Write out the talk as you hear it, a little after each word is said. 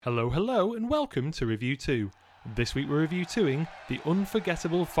Hello, hello, and welcome to Review 2. This week we're Review 2ing the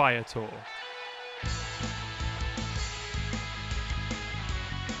Unforgettable Fire Tour.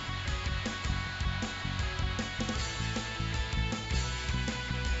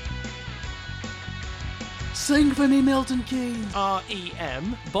 Sing for me, Milton Keynes!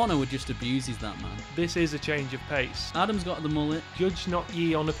 R.E.M. Bono would just abuses that man. This is a change of pace. Adam's got the mullet. Judge not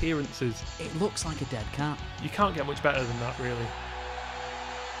ye on appearances. It looks like a dead cat. You can't get much better than that, really.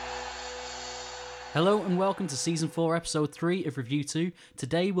 Hello and welcome to Season 4, Episode 3 of Review 2.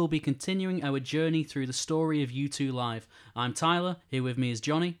 Today we'll be continuing our journey through the story of U2 Live. I'm Tyler, here with me is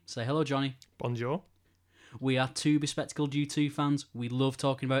Johnny. Say hello, Johnny. Bonjour. We are two bespectacled U2 fans, we love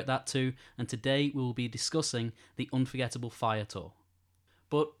talking about that too, and today we'll be discussing the Unforgettable Fire Tour.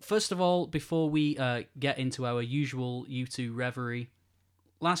 But first of all, before we get into our usual U2 reverie,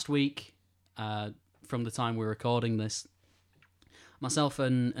 last week, from the time we're recording this, myself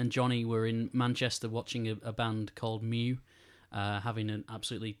and Johnny were in Manchester watching a band called Mew, having an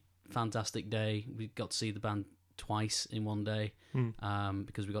absolutely fantastic day. We got to see the band twice in one day,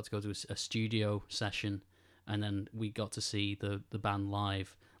 because we got to go to a studio session, and then we got to see the band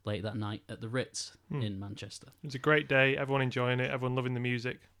live late that night at the Ritz in Manchester. It was a great day, everyone enjoying it, everyone loving the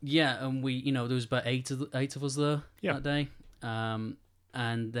music. Yeah, and we, there was about eight of us there that day.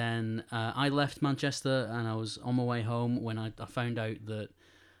 And then I left Manchester and I was on my way home when I found out that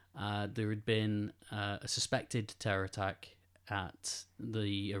there had been a suspected terror attack at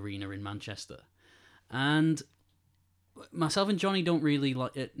the arena in Manchester. And myself and Johnny don't really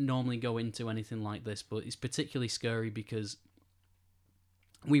normally go into anything like this, but it's particularly scary because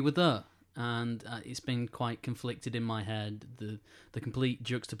we were there. And it's been quite conflicted in my head, the complete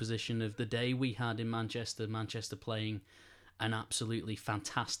juxtaposition of the day we had in Manchester playing an absolutely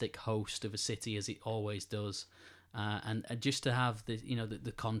fantastic host of a city as it always does, and just to have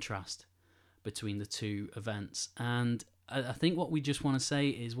the contrast between the two events. And I think what we just want to say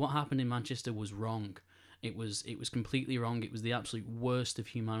is what happened in Manchester was wrong. It was completely wrong. It was the absolute worst of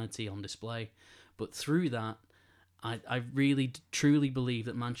humanity on display. But through that, I really truly believe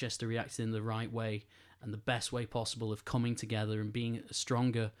that Manchester reacted in the right way and the best way possible of coming together and being a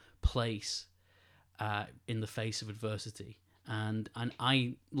stronger place in the face of adversity. And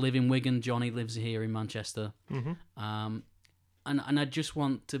I live in Wigan. Johnny lives here in Manchester. Mm-hmm. And I just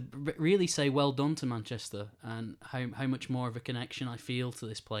want to really say well done to Manchester and how much more of a connection I feel to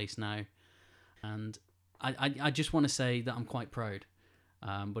this place now. And I just want to say that I'm quite proud.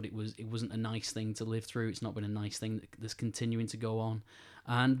 But it wasn't a nice thing to live through. It's not been a nice thing that's continuing to go on.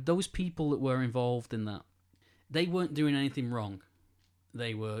 And those people that were involved in that, they weren't doing anything wrong.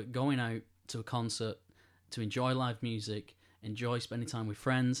 They were going out to a concert to enjoy live music, enjoy spending time with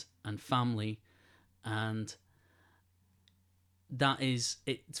friends and family, and that is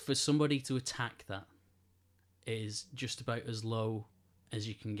it. For somebody to attack that is just about as low as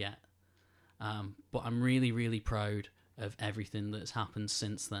you can get. But I'm really, really proud of everything that's happened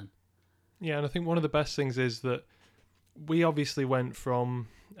since then. Yeah, and I think one of the best things is that we obviously went from,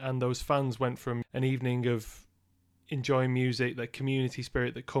 and those fans went from, an evening of enjoying music, that community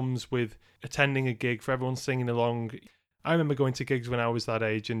spirit that comes with attending a gig, for everyone singing along. I remember going to gigs when I was that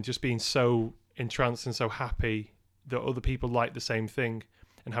age and just being so entranced and so happy that other people liked the same thing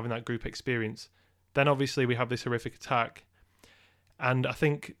and having that group experience. Then obviously we have this horrific attack, and I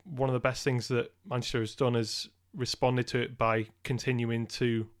think one of the best things that Manchester has done is responded to it by continuing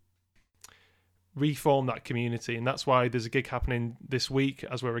to reform that community. And that's why there's a gig happening this week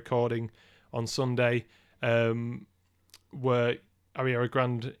as we're recording on Sunday, where Ariana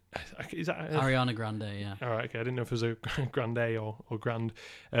Grande, is that Ariana Grande, yeah. All right, okay. I didn't know if it was a Grande or Grand.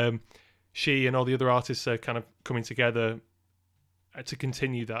 She and all the other artists are kind of coming together to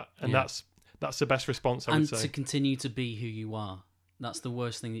continue that, and that's the best response, I would say. And to continue to be who you are. That's the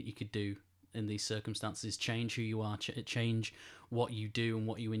worst thing that you could do in these circumstances. Change who you are, change what you do and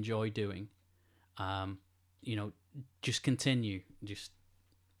what you enjoy doing. Just continue. Just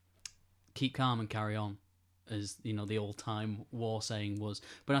keep calm and carry on, as the old-time war saying was.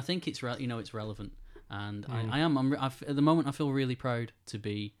 But I think it's it's relevant, and at the moment I feel really proud to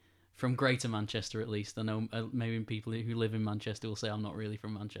be from Greater Manchester. At least I know maybe people who live in Manchester will say I'm not really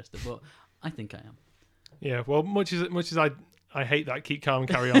from Manchester, but I think I am. Yeah, well, much as I hate that keep calm and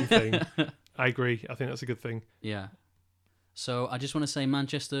carry on thing, I agree. I think that's a good thing. Yeah. So I just want to say,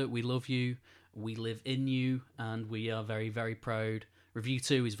 Manchester, we love you, we live in you, and we are very, very proud. Review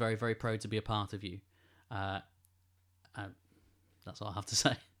 2 is very, very proud to be a part of you. That's all I have to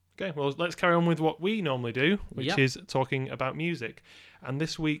say. Okay, well, let's carry on with what we normally do, which Yep. is talking about music. And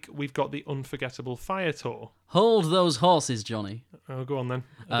this week we've got the Unforgettable Fire Tour. Hold those horses, Johnny. Oh, go on then.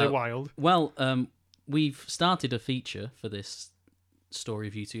 Are they wild? Well, we've started a feature for this Story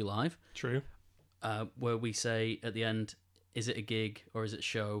of U2 Live. True. Where we say at the end, is it a gig or is it a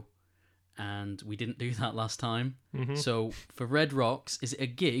show? And we didn't do that last time. Mm-hmm. So for Red Rocks, is it a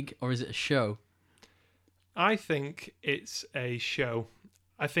gig or is it a show? I think it's a show.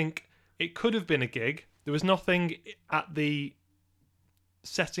 I think it could have been a gig. There was nothing at the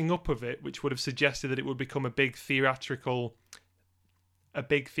setting up of it which would have suggested that it would become a big theatrical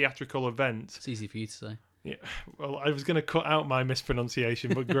event. It's easy for you to say. Yeah. Well, I was going to cut out my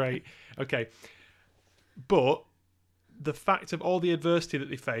mispronunciation, but great. Okay. But the fact of all the adversity that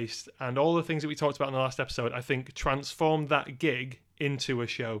they faced and all the things that we talked about in the last episode, I think transformed that gig into a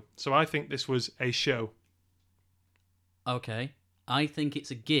show. So I think this was a show. Okay. I think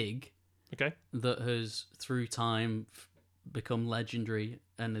it's a gig Okay. that has, through time, become legendary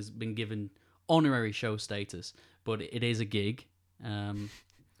and has been given honorary show status. But it is a gig.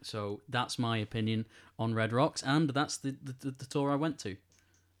 So that's my opinion on Red Rocks, and that's the tour I went to.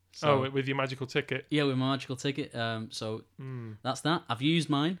 So, with your magical ticket? Yeah, with my magical ticket. So that's that. I've used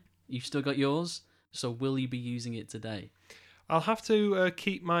mine. You've still got yours. So will you be using it today? I'll have to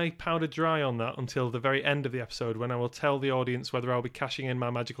keep my powder dry on that until the very end of the episode, when I will tell the audience whether I'll be cashing in my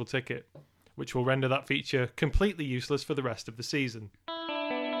magical ticket, which will render that feature completely useless for the rest of the season.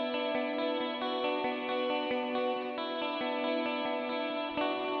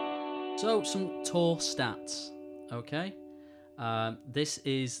 So, some tour stats, okay? This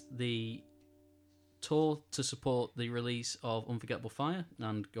is the tour to support the release of Unforgettable Fire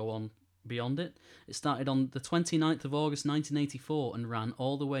and go on beyond it. It started on the 29th of August 1984 and ran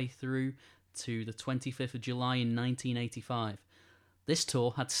all the way through to the 25th of July in 1985. This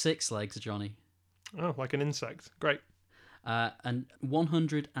tour had 6 legs, Johnny. Oh, like an insect. Great. And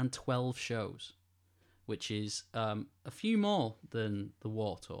 112 shows, which is a few more than the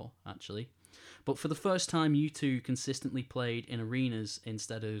War Tour, actually. But for the first time, U2 consistently played in arenas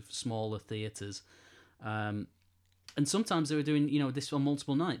instead of smaller theatres. And sometimes they were doing, this on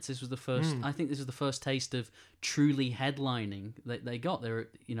multiple nights. This was the first. I think this was the first taste of truly headlining that they got. They were,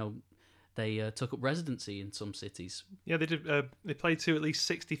 they took up residency in some cities. Yeah, they did. They played to at least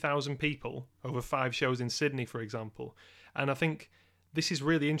 60,000 people over 5 shows in Sydney, for example. And I think this is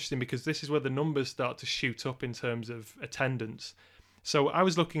really interesting because this is where the numbers start to shoot up in terms of attendance. So I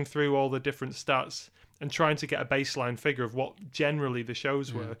was looking through all the different stats and trying to get a baseline figure of what generally the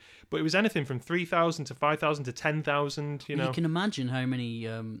shows were. But it was anything from 3,000 to 5,000 to 10,000, You can imagine how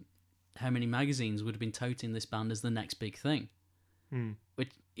many magazines would have been touting this band as the next big thing.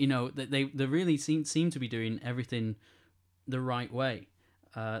 Which, they really seem to be doing everything the right way.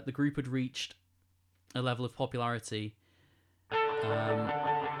 The group had reached a level of popularity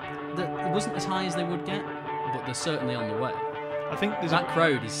that wasn't as high as they would get, but they're certainly on the way. I think that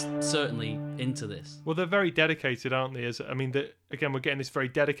crowd is certainly into this. Well, they're very dedicated, aren't they? Again, we're getting this very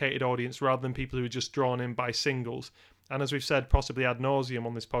dedicated audience rather than people who are just drawn in by singles. And as we've said, possibly ad nauseum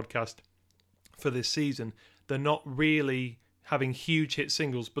on this podcast for this season, they're not really having huge hit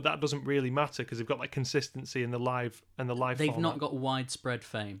singles, but that doesn't really matter because they've got that consistency in the live format. They've not got widespread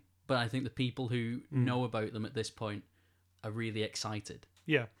fame, but I think the people who know about them at this point are really excited.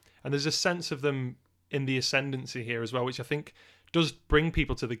 Yeah, and there's a sense of them in the ascendancy here as well, which I think does bring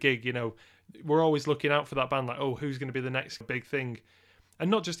people to the gig. We're always looking out for that band, like, oh, who's going to be the next big thing? And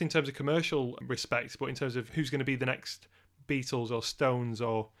not just in terms of commercial respect, but in terms of who's going to be the next Beatles or Stones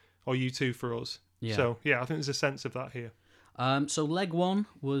or U2 for us. Yeah. So, yeah, I think there's a sense of that here. So leg 1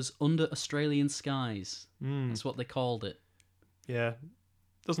 was Under Australian Skies. That's what they called it. Yeah.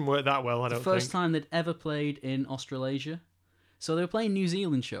 Doesn't work that well, I don't think. The first time they'd ever played in Australasia. So they were playing New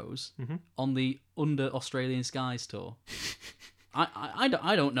Zealand shows on the Under Australian Skies tour. I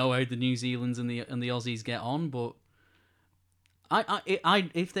don't know how the New Zealanders and the Aussies get on, but I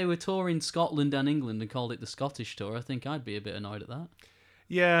if they were touring Scotland and England and called it the Scottish tour, I think I'd be a bit annoyed at that.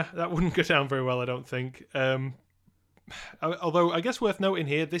 Yeah, that wouldn't go down very well, I don't think. Although I guess worth noting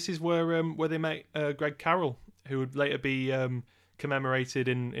here, this is where they met Greg Carroll, who would later be commemorated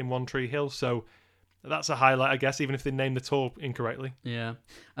in One Tree Hill. So that's a highlight, I guess, even if they named the tour incorrectly. Yeah,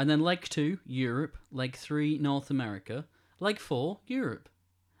 and then leg 2, Europe. Leg 3, North America. Leg 4, Europe.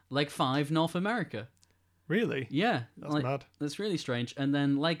 Leg 5, North America. Really? Yeah. That's mad. That's really strange. And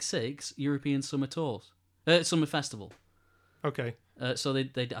then leg 6, European Summer Tours. Summer Festival. Okay. So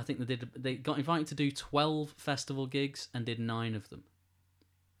they got invited to do 12 festival gigs and did 9 of them.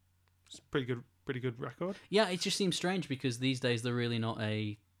 It's a pretty good record. Yeah, it just seems strange because these days they're really not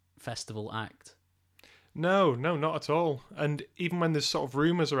a festival act. No, not at all. And even when there's sort of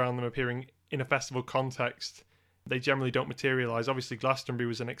rumours around them appearing in a festival context, they generally don't materialise. Obviously, Glastonbury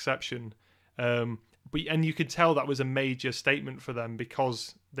was an exception. And you could tell that was a major statement for them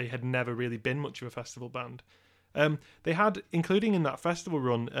because they had never really been much of a festival band. They had, including in that festival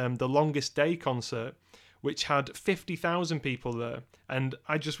run, the Longest Day concert, which had 50,000 people there. And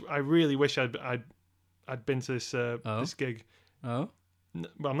I really wish I'd been to this gig. Oh?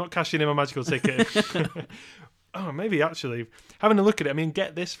 Well, I'm not cashing in my magical ticket. Oh, maybe actually. Having a look at it, I mean,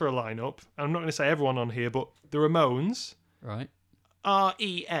 get this for a lineup. I'm not going to say everyone on here, but the Ramones, Right.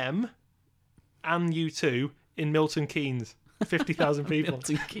 REM, and U2 in Milton Keynes. 50,000 people.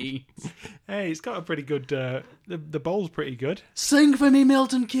 Milton Keynes. Hey, it's got a pretty good... the bowl's pretty good. Sing for me,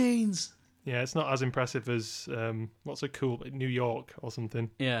 Milton Keynes! Yeah, it's not as impressive as... what's a cool... New York or something.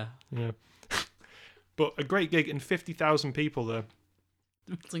 Yeah. Yeah. But a great gig and 50,000 people there.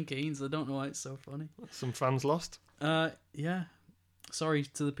 Milton Keynes, I don't know why it's so funny. Some fans lost. Yeah. Sorry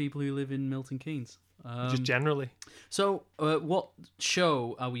to the people who live in Milton Keynes. Just generally. So, what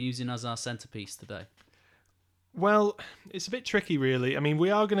show are we using as our centrepiece today? Well, it's a bit tricky, really. I mean,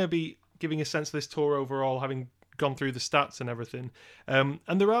 we are going to be giving a sense of this tour overall, having gone through the stats and everything. And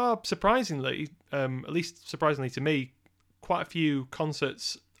there are, surprisingly, at least surprisingly to me, quite a few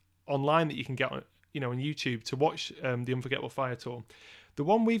concerts online that you can get on, on YouTube to watch the Unforgettable Fire tour. The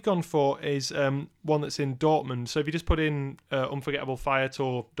one we've gone for is one that's in Dortmund. So if you just put in Unforgettable Fire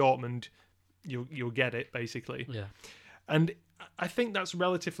tour Dortmund, you'll get it, basically. Yeah. And I think that's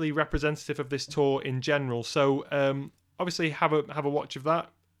relatively representative of this tour in general. So obviously have a watch of that.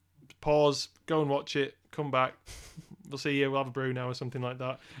 Pause, go and watch it, come back. We'll see you. We'll have a brew now or something like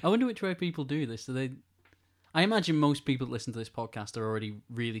that. I wonder which way people do this. I imagine most people that listen to this podcast are already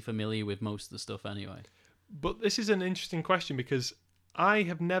really familiar with most of the stuff anyway. But this is an interesting question because I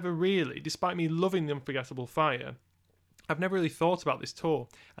have never really, despite me loving the Unforgettable Fire, I've never really thought about this tour.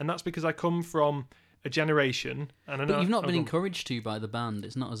 And that's because I come from a generation... And but you've not been encouraged to by the band.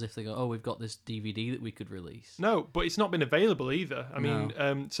 It's not as if they go, we've got this DVD that we could release. No, but it's not been available either. I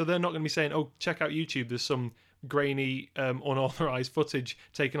mean, so they're not going to be saying, check out YouTube, there's some grainy, unauthorised footage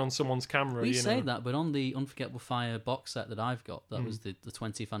taken on someone's camera. We say that, but on the Unforgettable Fire box set that I've got, that was the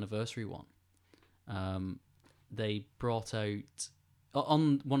 20th anniversary one, they brought out...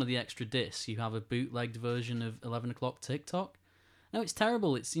 On one of the extra discs, you have a bootlegged version of 11 O'Clock TikTok. No, it's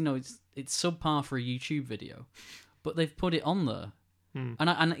terrible. It's it's subpar for a YouTube video, but they've put it on there,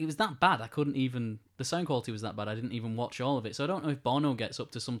 and it was that bad. I couldn't even. The sound quality was that bad. I didn't even watch all of it. So I don't know if Bono gets up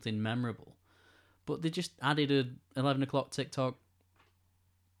to something memorable, but they just added a 11 O'Clock TikTok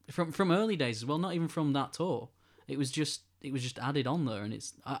from early days as well. Not even from that tour. It was just added on there, and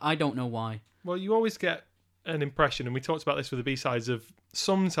I don't know why. Well, you always get an impression, and we talked about this with the B-sides, of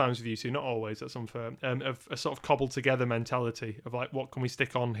sometimes with U2, not always, that's unfair, of a sort of cobbled together mentality of like, what can we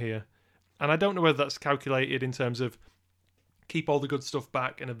stick on here? And I don't know whether that's calculated in terms of keep all the good stuff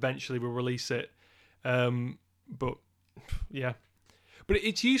back and eventually we'll release it. But yeah. But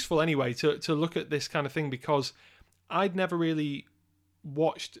it's useful anyway to look at this kind of thing because I'd never really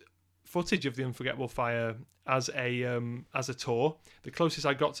watched footage of the Unforgettable Fire as a tour. The closest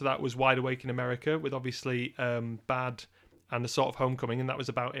I got to that was Wide Awake in America, with obviously Bad and the Sort of Homecoming, and that was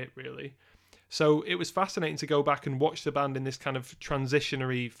about it really. So it was fascinating to go back and watch the band in this kind of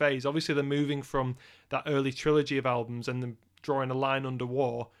transitionary phase. Obviously they're moving from that early trilogy of albums and then drawing a line under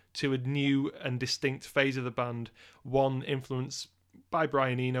War to a new and distinct phase of the band, one influenced by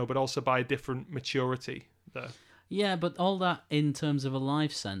Brian Eno but also by a different maturity there. Yeah, but all that in terms of a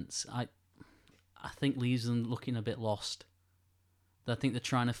live sense, I think leaves them looking a bit lost. I think they're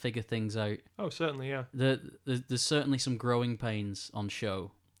trying to figure things out. Oh, certainly, yeah. There's certainly some growing pains on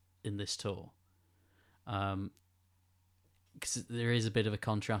show in this tour. Because there is a bit of a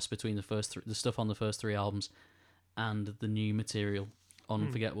contrast between the stuff on the first three albums and the new material on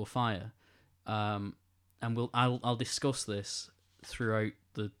Unforgettable Fire. And I'll discuss this throughout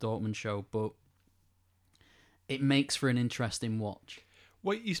the Dortmund show, but it makes for an interesting watch.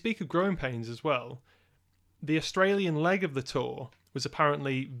 Well, you speak of growing pains as well. The Australian leg of the tour was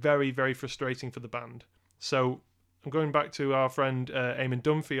apparently very, very frustrating for the band. So I'm going back to our friend Eamon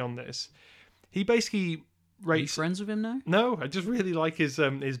Dunphy on this. He basically rates... Are you friends with him now? No, I just really like his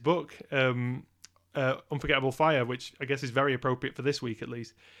book, Unforgettable Fire, which I guess is very appropriate for this week at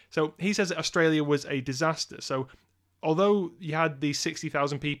least. So he says that Australia was a disaster. So although you had these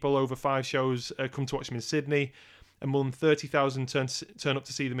 60,000 people over 5 shows come to watch them in Sydney, and more than 30,000 turn up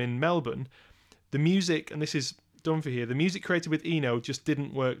to see them in Melbourne, the music, and this is Dunphy here, the music created with Eno just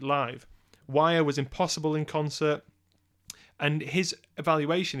didn't work live. Wire was impossible in concert, And his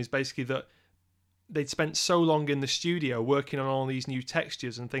evaluation is basically that they'd spent so long in the studio working on all these new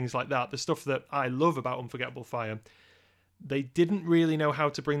textures and things like that, the stuff that I love about Unforgettable Fire. They didn't really know how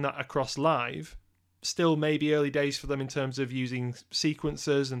to bring that across live. Still maybe early days for them in terms of using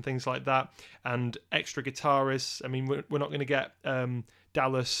sequencers and things like that, and extra guitarists. I mean, we're not going to get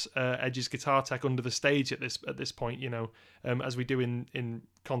Dallas Edge's guitar tech under the stage at this point, as we do in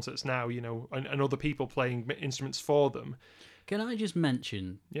concerts now, and other people playing instruments for them. Can I just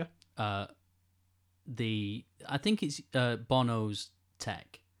mention? Yeah. I think it's Bono's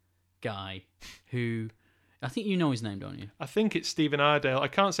tech guy who. I think you know his name, don't you? I think it's Stephen Iredale. I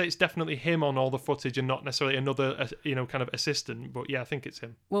can't say it's definitely him on all the footage and not necessarily another, kind of assistant. But yeah, I think it's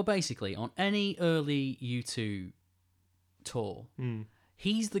him. Well, basically, on any early U2 tour,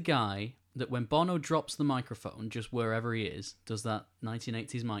 he's the guy that when Bono drops the microphone, just wherever he is, does that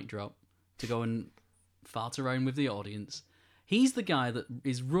 1980s mic drop to go and fart around with the audience. He's the guy that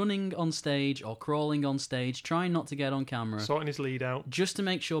is running on stage or crawling on stage, trying not to get on camera. Sorting his lead out. Just to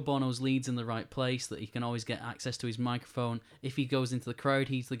make sure Bono's lead's in the right place, that he can always get access to his microphone. If he goes into the crowd,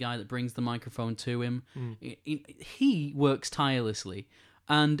 he's the guy that brings the microphone to him. He works tirelessly.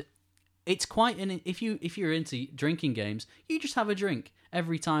 And it's quite if you're into drinking games, you just have a drink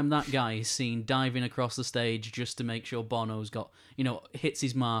every time that guy is seen diving across the stage just to make sure Bono's got, hits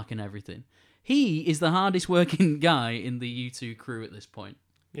his mark and everything. He is the hardest working guy in the U2 crew at this point.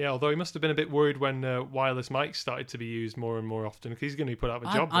 Yeah, although he must have been a bit worried when wireless mics started to be used more and more often, because he's going to be put out of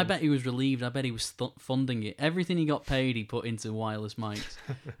a job. I bet he was relieved. I bet he was funding it. Everything he got paid, he put into wireless mics.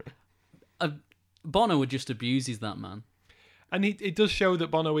 Bono would just abuses that man. And it does show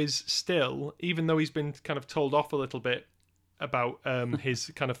that Bono is still, even though he's been kind of told off a little bit about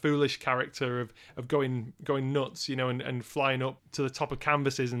his kind of foolish character of going nuts, and flying up to the top of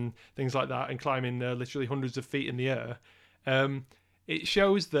canvases and things like that, and climbing literally hundreds of feet in the air. It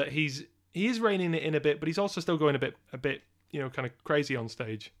shows that he is reining it in a bit, but he's also still going a bit, kind of crazy on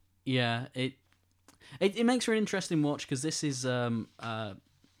stage. Yeah, it makes for an interesting watch, because this is a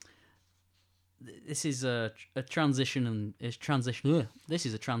transition, and it's transition. This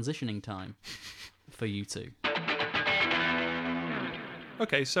is a transitioning time for U2.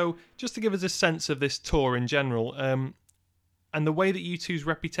 Okay, so just to give us a sense of this tour in general, and the way that U2's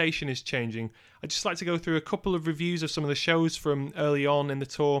reputation is changing, I'd just like to go through a couple of reviews of some of the shows from early on in the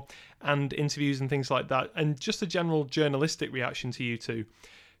tour, and interviews and things like that, and just a general journalistic reaction to U2,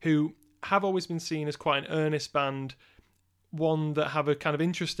 who have always been seen as quite an earnest band, one that have a kind of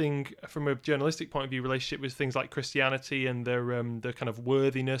interesting, from a journalistic point of view, relationship with things like Christianity and their kind of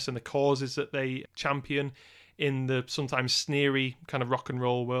worthiness and the causes that they champion in the sometimes sneery kind of rock and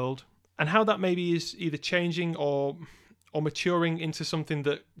roll world, and how that maybe is either changing or maturing into something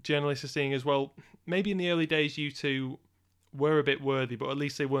that journalists are seeing as well. Maybe in the early days U2 were a bit worthy, but at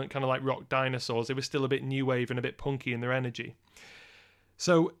least they weren't kind of like rock dinosaurs. They were still a bit new wave and a bit punky in their energy.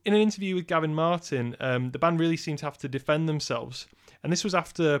 So in an interview with Gavin Martin, the band really seemed to have to defend themselves, and this was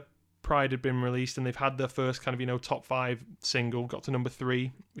after Pride had been released and they've had their first kind of top 5 single, got to number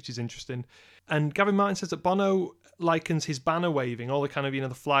 3, which is interesting. And Gavin Martin says that Bono likens his banner waving, all the kind of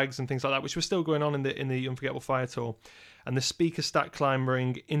the flags and things like that, which were still going on in the Unforgettable Fire tour, and the speaker stack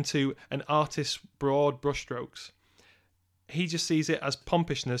climbing into an artist's broad brushstrokes. He just sees it as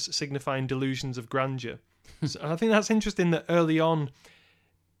pompishness signifying delusions of grandeur. So I think that's interesting that early on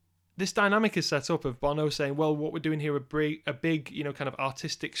this dynamic is set up of Bono saying, well, what we're doing here are big, kind of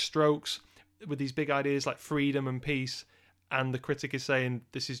artistic strokes with these big ideas like freedom and peace, and the critic is saying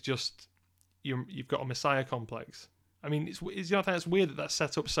this is just you've got a messiah complex. I mean, I think that's weird that that's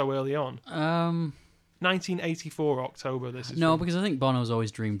set up so early on. 1984 October. This is because I think Bono's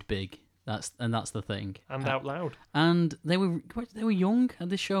always dreamed big. That's the thing. And out loud. And they were young at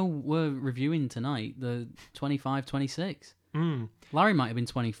this show we're reviewing tonight. The 25, 26. Larry might have been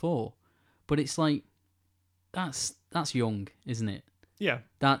 24, but it's like that's young, isn't it? Yeah,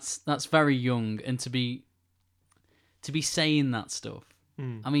 that's very young, and to be saying that stuff.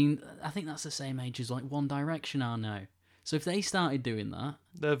 I mean, I think that's the same age as like One Direction are now. So if they started doing that,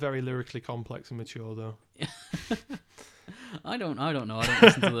 they're very lyrically complex and mature, though. I don't know. I don't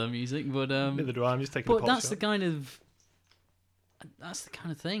listen to their music, but neither do I. I'm just taking. But that's the kind of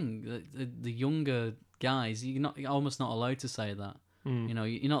thing. The younger guys, you're almost not allowed to say that.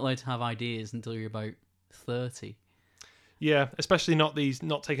 You're not allowed to have ideas until you're about 30. Yeah, especially not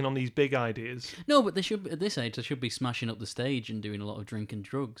taking on these big ideas. No, but they should, at this age, they should be smashing up the stage and doing a lot of drink and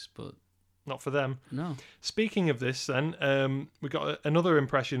drugs, but not for them. No. Speaking of this, then, we got another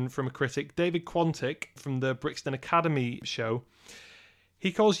impression from a critic, David Quantick, from the Brixton Academy show.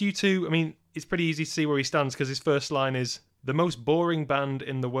 He calls U2, I mean, it's pretty easy to see where he stands because his first line is, the most boring band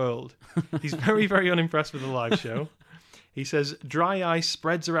in the world. He's very, very unimpressed with the live show. He says, dry ice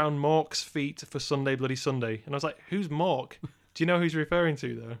spreads around Mork's feet for Sunday Bloody Sunday. And I was like, who's Mork? Do you know who he's referring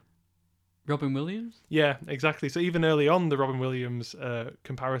to, though? Robin Williams? Yeah, exactly. So even early on, the Robin Williams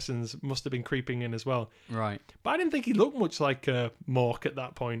comparisons must have been creeping in as well. Right. But I didn't think he looked much like Mork at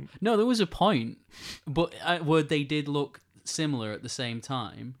that point. No, there was a point, but where they did look similar at the same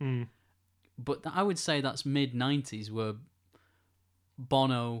time. Mm. But I would say that's mid-90s where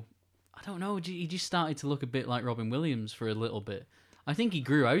Bono, I don't know, he just started to look a bit like Robin Williams for a little bit. I think he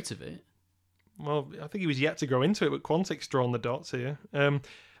grew out of it. Well, I think he was yet to grow into it, but Quantic's drawn the dots here.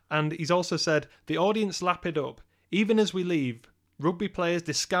 And he's also said, the audience lap it up. Even as we leave, rugby players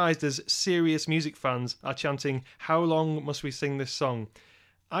disguised as serious music fans are chanting, how long must we sing this song?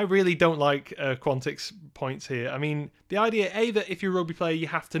 I really don't like Quantic's points here. I mean, the idea, A, that if you're a rugby player, you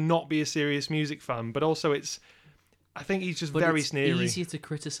have to not be a serious music fan, but also I think he's just very sneery. It's easier to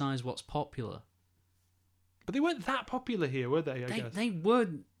criticise what's popular. But they weren't that popular here, were they, I guess? They were.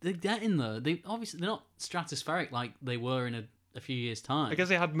 They're getting there. They're not stratospheric like they were in a few years' time. I guess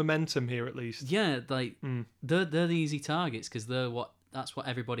they had momentum here at least. Yeah, they're the easy targets because that's what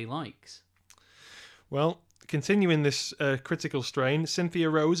everybody likes. Well, continuing this critical strain, Cynthia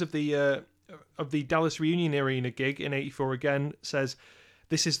Rose of the Dallas Reunion Arena gig in '84 again says,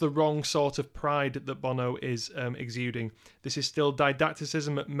 this is the wrong sort of pride that Bono is exuding. This is still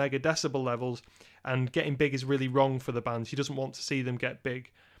didacticism at mega decibel levels, and getting big is really wrong for the band. She doesn't want to see them get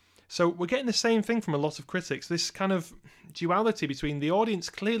big. So we're getting the same thing from a lot of critics, this kind of duality between the audience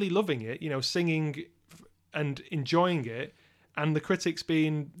clearly loving it, singing and enjoying it, and the critics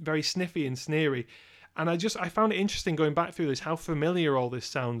being very sniffy and sneery. And I found it interesting going back through this, how familiar all this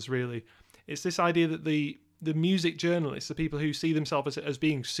sounds, really. It's this idea that the music journalists, the people who see themselves as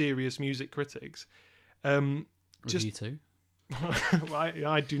being serious music critics, You too.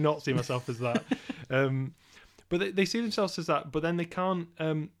 I do not see myself as that. But they see themselves as that, but then they can't...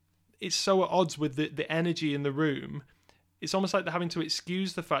 it's so at odds with the energy in the room. It's almost like they're having to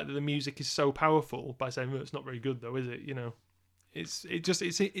excuse the fact that the music is so powerful by saying, well, it's not very good though, is it? It's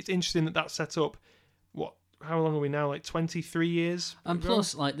interesting that that's set up. How long are we now? Like 23 years? And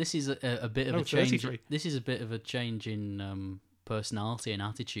plus, this is a bit of a change. 33. This is a bit of a change in personality and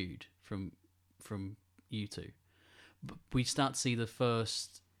attitude from U2. But we start to see the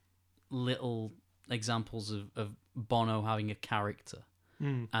first little examples of Bono having a character.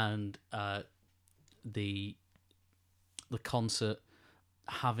 And the concert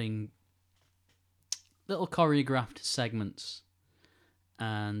having little choreographed segments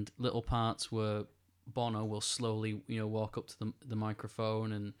and little parts where Bono will slowly, walk up to the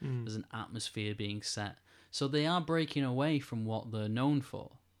microphone and there's an atmosphere being set. So they are breaking away from what they're known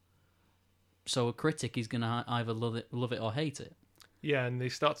for. So a critic is going to either love it or hate it. Yeah, and they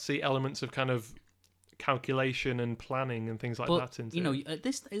start to see elements of kind of calculation and planning and things like that into it. At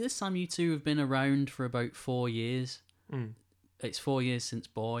this time U2 have been around for about 4 years. It's 4 years since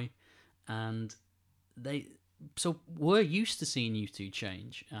Boy, and we're used to seeing U2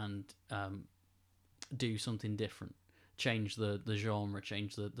 change and do something different, change the genre,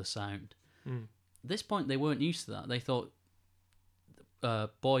 change the sound. At this point they weren't used to that. They thought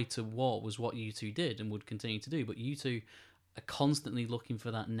Boy to War was what U2 did and would continue to do, but U2 are constantly looking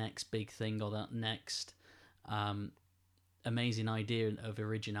for that next big thing or that next amazing idea of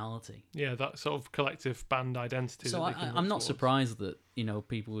originality. Yeah, that sort of collective band identity. So I'm not surprised that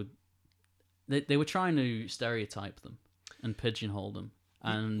people would. They were trying to stereotype them and pigeonhole them,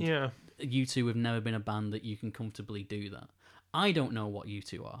 and U2 have never been a band that you can comfortably do that. I don't know what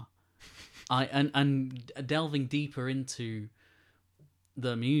U2 are. And delving deeper into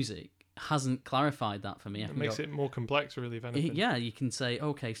the music hasn't clarified that for me. It makes it more complex, really, if anything. Yeah, you can say,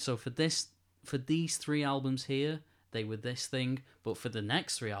 okay, so for these 3 albums here, they were this thing, but for the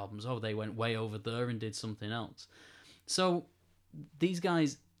next 3 albums, they went way over there and did something else. So these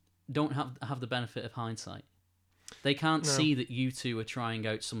guys don't have the benefit of hindsight. They can't see that U2 are trying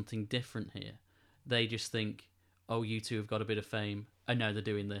out something different here. They just think, U2 have got a bit of fame, and now they're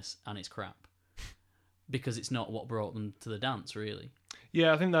doing this, and it's crap. Because it's not what brought them to the dance, really.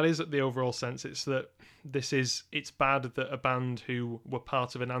 Yeah, I think that is the overall sense. It's that it's bad that a band who were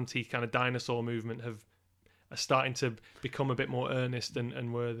part of an anti kind of dinosaur movement are starting to become a bit more earnest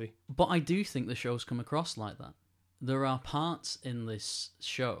and worthy. But I do think the show's come across like that. There are parts in this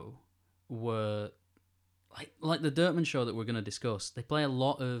show where, like the Dirtman show that we're going to discuss, they play a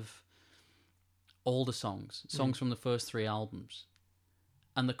lot of older songs from the first 3 albums.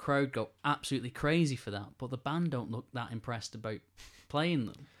 And the crowd go absolutely crazy for that, but the band don't look that impressed about playing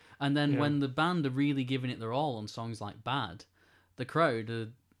them. And then when the band are really giving it their all on songs like Bad, the crowd are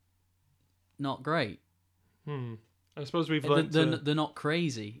not great. I suppose we've learned they're not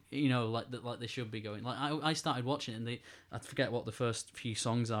crazy, like they should be going. Like I started watching it, and I forget what the first few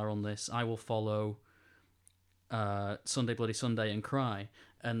songs are on this. I Will Follow, Sunday Bloody Sunday, and Cry,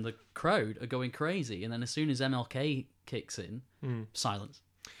 and the crowd are going crazy. And then as soon as MLK kicks in, silence.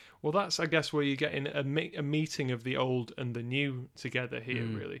 Well, that's, I guess, where you're getting a meeting of the old and the new together here,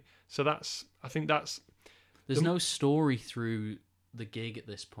 really. So I think that's... There's no story through the gig at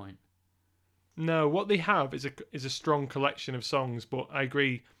this point. No, what they have is a strong collection of songs, but I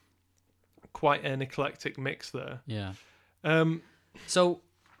agree, quite an eclectic mix there. Yeah. So,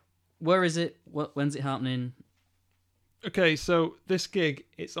 where is it? When's it happening? Okay, so this gig,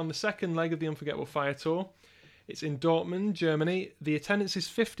 it's on the second leg of the Unforgettable Fire Tour. It's in Dortmund, Germany. The attendance is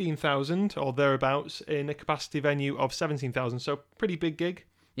 15,000 or thereabouts in a capacity venue of 17,000. So pretty big gig.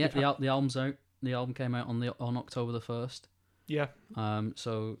 Yeah, the album's out. The album came out on October the 1st. Yeah.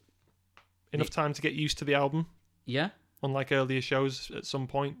 So enough time to get used to the album. Yeah. Unlike earlier shows at some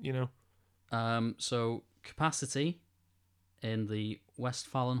point, So capacity in the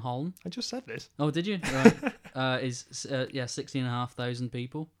Westfalenhallen. I just said this. Oh, did you? Is 16,500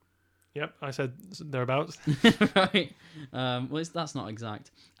 people. Yep, I said thereabouts. Right. That's not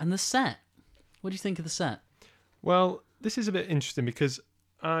exact. And the set. What do you think of the set? Well, this is a bit interesting because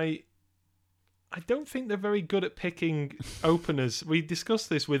I don't think they're very good at picking openers. We discussed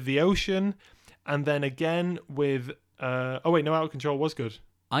this with The Ocean, and then again with... Out of Control was good.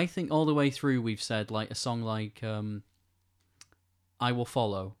 I think all the way through we've said like a song like I Will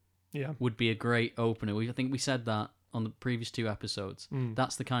Follow would be a great opener. I think we said that on the previous 2 episodes.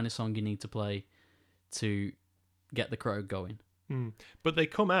 That's the kind of song you need to play to get the crowd going. But they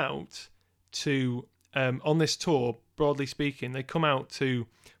come out to, on this tour, broadly speaking, they come out to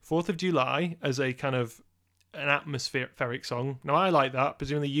 4th of July as a kind of an atmospheric song. Now, I like that.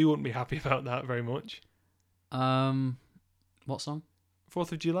 Presumably you wouldn't be happy about that very much. What song?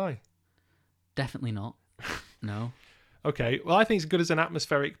 4th of July. Definitely not. No. Okay, well, I think it's good as an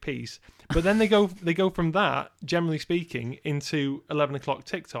atmospheric piece, but then they go from that, generally speaking, into 11 o'clock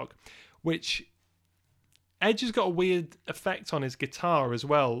TikTok, which Edge has got a weird effect on his guitar as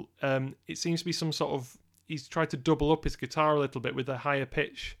well. It seems to be some sort of... He's tried to double up his guitar a little bit with a higher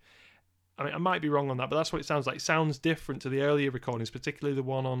pitch. I mean, I might be wrong on that, but that's what it sounds like. It sounds different to the earlier recordings, particularly the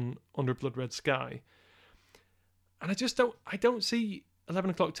one on Under a Blood Red Sky. And I don't see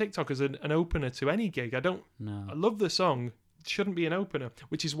 11 o'clock TikTok as an opener to any gig. I love the song. It shouldn't be an opener,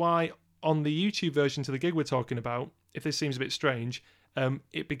 which is why on the YouTube version to the gig we're talking about, if this seems a bit strange,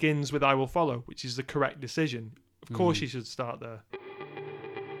 it begins with I Will Follow, which is the correct decision. Of course you should start there.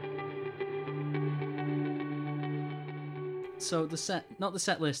 So the set, not the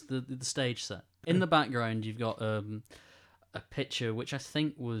set list, the stage set. In the background, you've got a picture, which I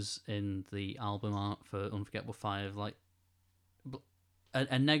think was in the album art for Unforgettable Fire, like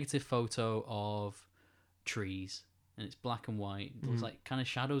a negative photo of trees, and it's black and white. It was like kind of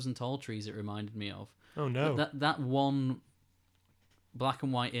shadows and tall trees. It reminded me of. Oh no! That one black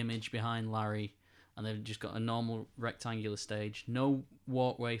and white image behind Larry, and they've just got a normal rectangular stage. No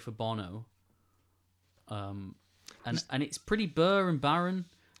walkway for Bono. And it's pretty bare and barren.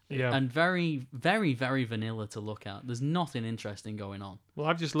 Yeah. And very, very, very vanilla to look at. There's nothing interesting going on. Well,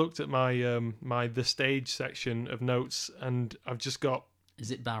 I've just looked at my my the stage section of notes, and I've just got...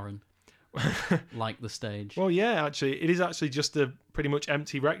 Is it barren? Like the stage? Well, yeah, actually. It is actually just a pretty much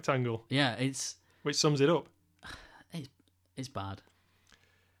empty rectangle. Yeah, it's... Which sums it up. It's bad.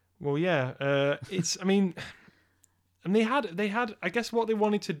 Well, yeah. It's... I mean... And they had... I guess what they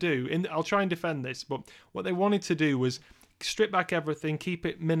wanted to do... I'll try and defend this, but what they wanted to do was strip back everything, keep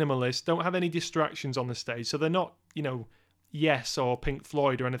it minimalist, don't have any distractions on the stage. So they're not, Yes or Pink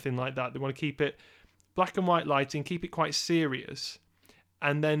Floyd or anything like that. They want to keep it black and white lighting, keep it quite serious.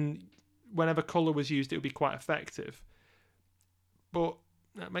 And then whenever colour was used, it would be quite effective. But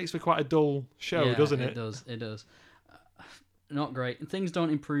that makes for quite a dull show, doesn't it? It does. Not great. And things don't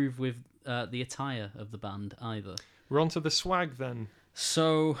improve with the attire of the band either. We're on to the swag then.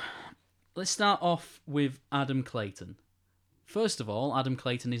 So let's start off with Adam Clayton. First of all, Adam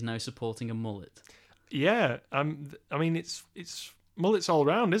Clayton is now supporting a mullet. Yeah, I mean it's mullets all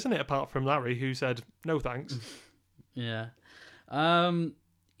round, isn't it? Apart from Larry, who said no thanks. Yeah,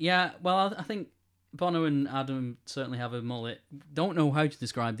 yeah. Well, I think Bono and Adam certainly have a mullet. Don't know how to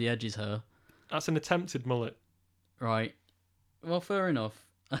describe the Edge's hair. That's an attempted mullet, right? Well, fair enough.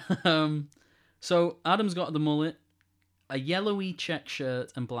 So Adam's got the mullet, a yellowy check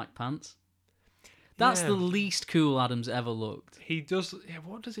shirt, and black pants. That's the least cool Adam's ever looked. He does. Yeah,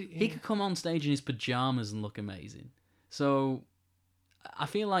 what does he? He could come on stage in his pajamas and look amazing. So I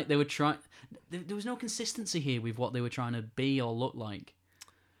feel like they were trying. There was no consistency here with what they were trying to be or look like.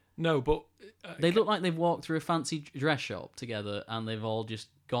 No, but they look like they've walked through a fancy dress shop together, and they've all just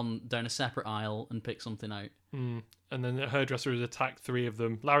gone down a separate aisle and picked something out. And then the hairdresser has attacked 3 of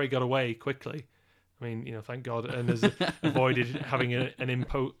them. Larry got away quickly. I mean, thank God, and has avoided having an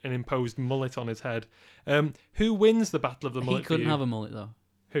imposed mullet on his head. Who wins the Battle of the Mullet? He couldn't have a mullet though.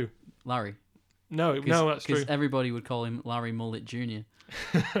 Who? Larry. No, that's true. Because everybody would call him Larry Mullet Jr.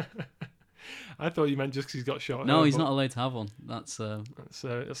 I thought you meant just because he's got short hair. No, he's not allowed to have one. That's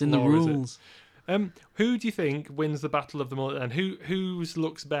it's in the rules. Who do you think wins the Battle of the Mullet then? Whose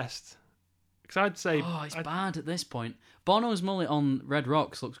looks best? Because I'd say... Oh, it's bad at this point. Bono's mullet on Red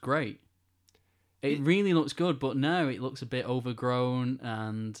Rocks looks great. It really looks good, but now it looks a bit overgrown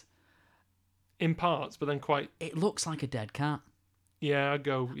and... In parts, but then quite... It looks like a dead cat. Yeah, I'd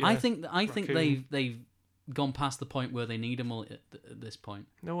go... Yeah, I think they've gone past the point where they need a mullet at this point.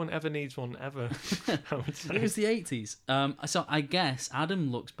 No one ever needs one, ever. I would say. It was the 80s. So I guess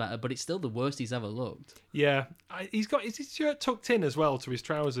Adam looks better, but it's still the worst he's ever looked. Yeah. Is his shirt tucked in as well to his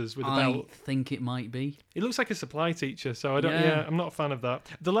trousers with a belt? I think it might be. He looks like a supply teacher, so I'm not a fan of that.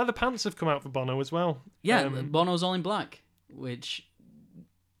 The leather pants have come out for Bono as well. Yeah, Bono's all in black, which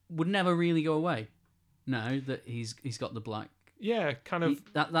would never really go away now that he's got the black. Yeah, kind of.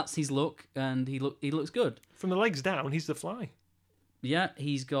 That's his look, and he looks good. From the legs down, he's the Fly. Yeah,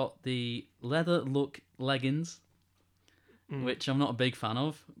 he's got the leather look leggings, which I'm not a big fan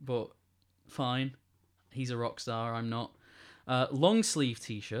of, but fine. He's a rock star. I'm not. Long sleeve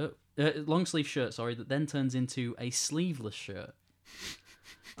shirt. That then turns into a sleeveless shirt.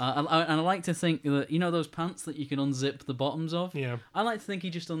 And I like to think that those pants that you can unzip the bottoms of. Yeah. I like to think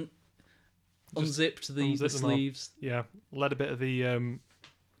he just unzipped the sleeves. Yeah, let a bit of the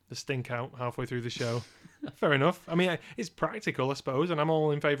stink out halfway through the show. Fair enough. I mean, it's practical, I suppose, and I'm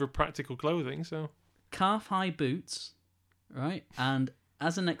all in favour of practical clothing. So, calf-high boots, right, and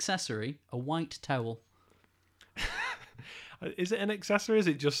as an accessory, a white towel. Is it an accessory? Or is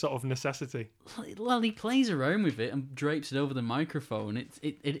it just sort of necessity? Well, he plays around with it and drapes it over the microphone.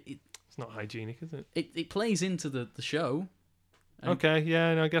 It's not hygienic, is it? It plays into the show. Okay,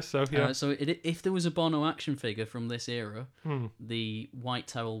 yeah, no, I guess so. Yeah. So if there was a Bono action figure from this era, the white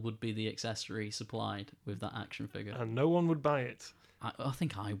towel would be the accessory supplied with that action figure, and no one would buy it. I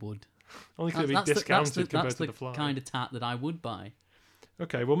think I would. Only because it'd be discounted compared to the Fly. That's the kind of tat that I would buy.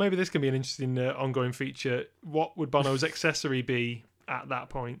 Okay, well, maybe this can be an interesting ongoing feature. What would Bono's accessory be at that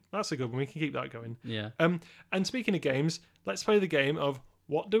point? That's a good one. We can keep that going. Yeah. And speaking of games, let's play the game of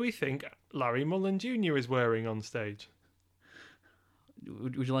what do we think Larry Mullen Jr. is wearing on stage?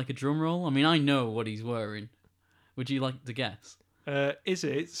 Would you like a drum roll? I mean, I know what he's wearing. Would you like to guess? Is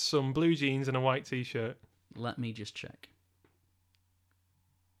it some blue jeans and a white t-shirt? Let me just check.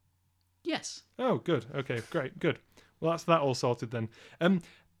 Yes. Oh, good. Okay, great. Good. Well, that's that all sorted then.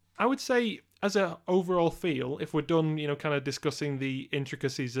 I would say, as an overall feel, if we're done, kind of discussing the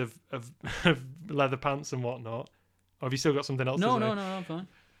intricacies of leather pants and whatnot, or have you still got something else to say? No, I'm fine.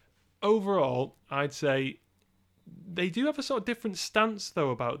 Overall, I'd say they do have a sort of different stance,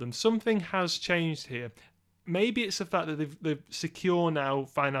 though, about them. Something has changed here. Maybe it's the fact that they're secure now,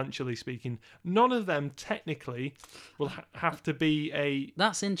 financially speaking. None of them, technically, will have to be a...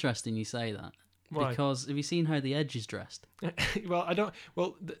 That's interesting you say that. Why? Because have you seen how the Edge is dressed? Well, I don't...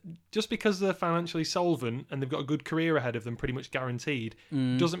 Well, just because they're financially solvent and they've got a good career ahead of them, pretty much guaranteed,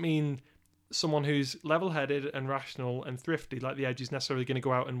 doesn't mean someone who's level-headed and rational and thrifty like the Edge is necessarily going to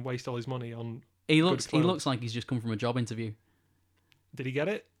go out and waste all his money on... He looks like he's just come from a job interview. Did he get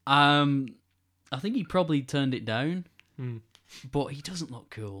it? I think he probably turned it down, but he doesn't look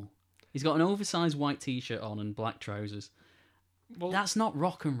cool. He's got an oversized white t-shirt on and black trousers. Well, that's not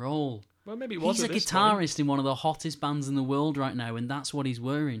rock and roll. Well, maybe it was. He's a guitarist in one of the hottest bands in the world right now, and that's what he's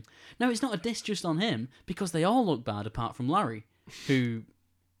wearing. No, it's not a diss just on him, because they all look bad apart from Larry, who,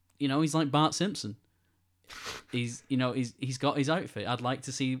 he's like Bart Simpson. He's got his outfit. I'd like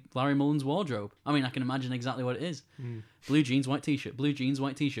to see Larry Mullen's wardrobe. I mean, I can imagine exactly what it is. Blue jeans, white t-shirt, blue jeans,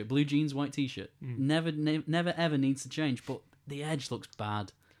 white t-shirt, blue jeans, white t-shirt. Never ever needs to change, but the Edge looks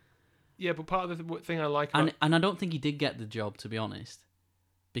bad. Yeah, but part of the thing I like about... And I don't think he did get the job, to be honest,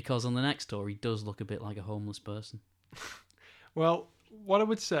 because on the next tour he does look a bit like a homeless person. Well, what I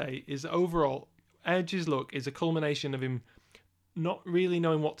would say is overall, Edge's look is a culmination of him not really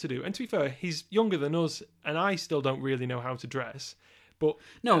knowing what to do. And to be fair, he's younger than us, and I still don't really know how to dress. But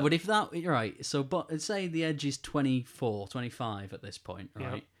no, but if that... Right, so but say the Edge is 24, 25 at this point,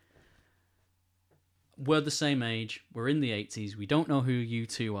 right? we're the same age. We're in the 80s. We don't know who you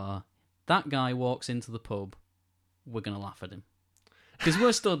two are. That guy walks into the pub. We're going to laugh at him. Because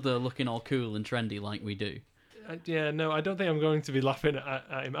we're stood there looking all cool and trendy like we do. Yeah, no, I don't think I'm going to be laughing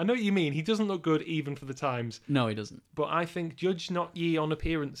at him. I know what you mean. He doesn't look good even for the times. No, he doesn't. But I think judge not ye on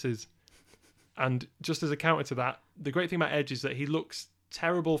appearances. And just as a counter to that, the great thing about Edge is that he looks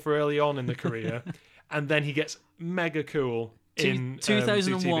terrible for early on in the career, and then he gets mega cool in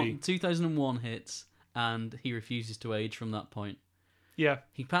 2001. 2001 hits, and he refuses to age from that point. Yeah.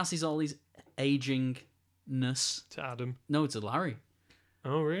 He passes all his agingness to Adam. No, to Larry.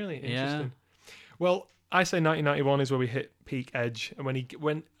 Oh, really? Interesting. Yeah. Well, I say 1991 is where we hit peak Edge, and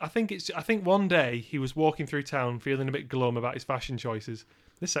when I think one day he was walking through town feeling a bit glum about his fashion choices.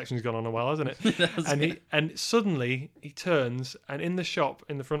 This section's gone on a while, hasn't it? And suddenly he turns, and in the shop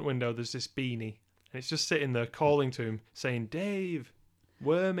in the front window there's this beanie, and it's just sitting there calling to him, saying, "Dave,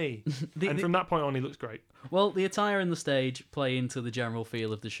 Wormy." From that point on, he looks great. Well, the attire and the stage play into the general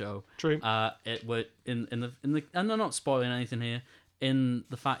feel of the show. True. It were in the and I'm not spoiling anything here. In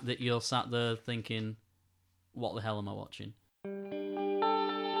the fact that you're sat there thinking, "What the hell am I watching?"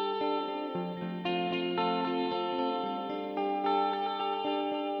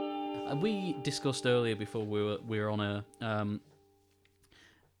 We discussed earlier before we were on a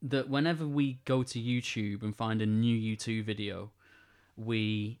that whenever we go to YouTube and find a new YouTube video,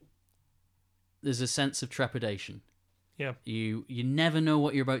 there's a sense of trepidation. Yeah. You never know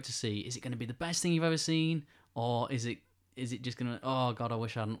what you're about to see. Is it going to be the best thing you've ever seen, or is it just going to, oh God, I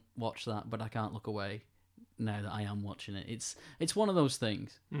wish I hadn't watched that, but I can't look away now that I am watching it. It's one of those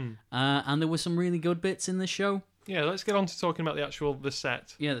things. And there were some really good bits in this show. Yeah, let's get on to talking about the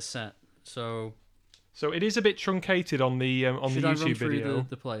set. Yeah, the set. So it is a bit truncated on the YouTube video. Should I run video. through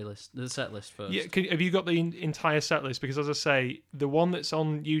the playlist, the set list first? Yeah, have you got the entire set list? Because as I say, the one that's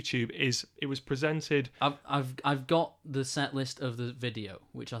on YouTube was presented. I've got the set list of the video,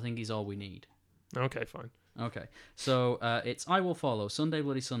 which I think is all we need. Okay, fine. Okay, so it's I Will Follow, Sunday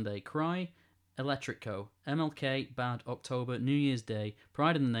Bloody Sunday, Cry, Electric Co, MLK, Bad, October, New Year's Day,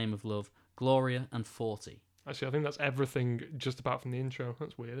 Pride in the Name of Love, Gloria, and 40. Actually, I think that's everything just apart from the intro.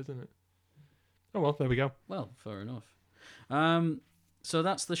 That's weird, isn't it? Oh well, there we go. Well, fair enough. So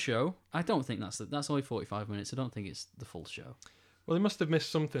that's the show. I don't think that's only 45 minutes. I don't think it's the full show. Well, they must have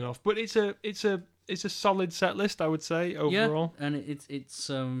missed something off, but it's a solid set list, I would say overall. Yeah, and it's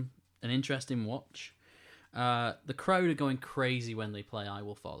an interesting watch. The crowd are going crazy when they play I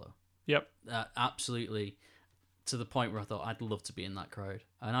Will Follow. Yep. Absolutely, to the point where I thought I'd love to be in that crowd.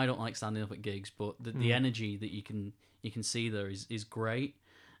 And I don't like standing up at gigs, but the energy that you can see there is great.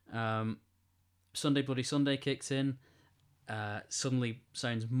 Sunday Bloody Sunday kicks in. Suddenly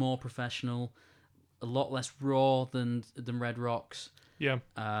sounds more professional, a lot less raw than Red Rocks. Yeah.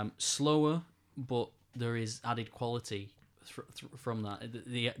 Slower, but there is added quality from that.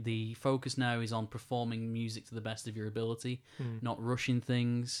 The focus now is on performing music to the best of your ability, not rushing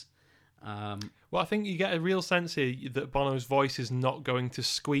things. Well, I think you get a real sense here that Bono's voice is not going to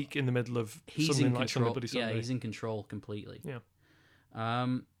squeak in the middle of something like Sunday Bloody Sunday. Yeah, he's in control completely. Yeah.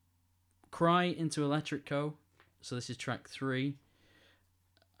 Cry into Electric Co. So this is track 3.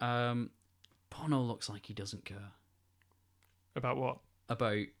 Bono looks like he doesn't care. About what?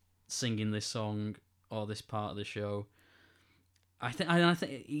 About singing this song or this part of the show. I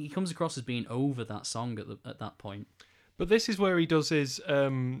think he comes across as being over that song at that point. But this is where he does his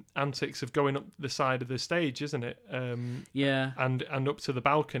antics of going up the side of the stage, isn't it? Yeah. And up to the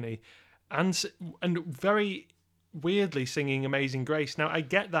balcony, and very weirdly singing Amazing Grace. Now, I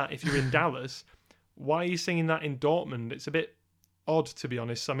get that if you're in Dallas. Why are you singing that in Dortmund? It's a bit odd, to be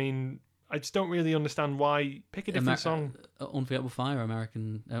honest. I mean, I just don't really understand why. Pick a different song. Unforgettable Fire,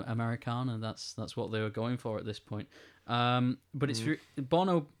 Americana. That's what they were going for at this point. But it's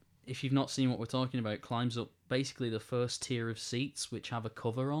Bono. If you've not seen what we're talking about, climbs up basically the first tier of seats, which have a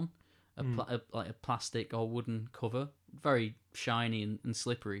cover on, like a plastic or wooden cover, very shiny and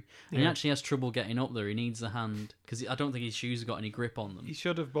slippery. And he actually has trouble getting up there. He needs a hand because I don't think his shoes have got any grip on them. He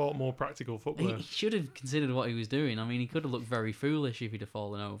should have bought more practical footwear. He should have considered what he was doing. I mean, he could have looked very foolish if he'd have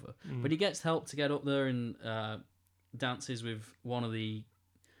fallen over. But he gets help to get up there and dances with one of the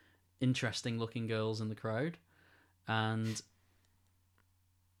interesting-looking girls in the crowd, and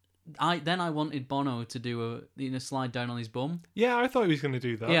I wanted Bono to do a slide down on his bum. Yeah, I thought he was going to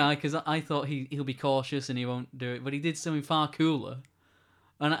do that. Yeah, because I thought he'll be cautious and he won't do it, but he did something far cooler,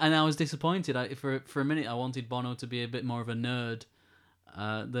 and I was disappointed. For a minute, I wanted Bono to be a bit more of a nerd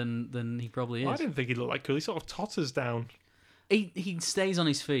than he probably is. Well, I didn't think he looked like cool. He sort of totters down. He stays on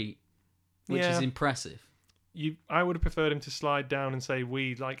his feet, which is impressive. I would have preferred him to slide down and say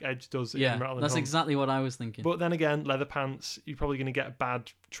 "we" like Edge does in Rattle and that's Hum. exactly what I was thinking. But then again, leather pants, you're probably going to get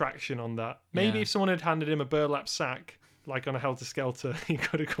bad traction on that. Maybe if someone had handed him a burlap sack, like on a Helter Skelter, he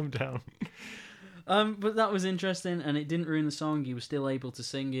could have come down. But that was interesting, and it didn't ruin the song. He was still able to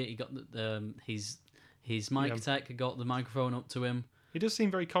sing it. He got his mic tech got the microphone up to him. He does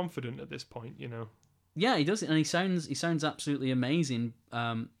seem very confident at this point, you know. Yeah, he does, and he sounds absolutely amazing.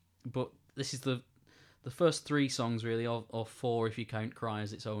 But this is the first 3 songs really, or 4 if you count "Cry"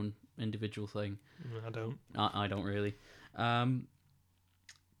 as its own individual thing. I don't. I don't really.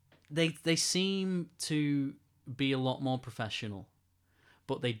 They seem to be a lot more professional,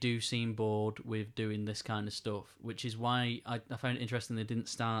 but they do seem bored with doing this kind of stuff, which is why I found it interesting they didn't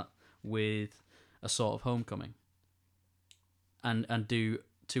start with a sort of Homecoming and do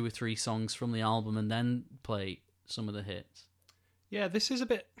 2 or 3 songs from the album and then play some of the hits. Yeah, this is a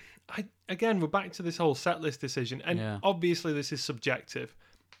bit... Again, we're back to this whole setlist decision, and obviously this is subjective.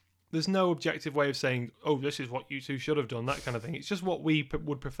 There's no objective way of saying, oh, this is what U2 should have done, that kind of thing. It's just what we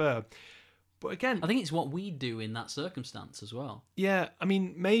would prefer. But again... I think it's what we do in that circumstance as well. Yeah, I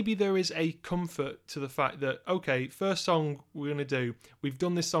mean, maybe there is a comfort to the fact that, okay, first song we're going to do, we've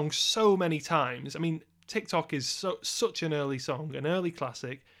done this song so many times. I mean, TikTok is such an early song, an early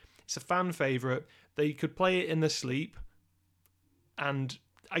classic. It's a fan favourite. They could play it in their sleep, and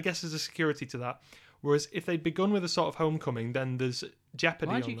I guess there's a security to that. Whereas if they'd begun with a sort of Homecoming, then there's jeopardy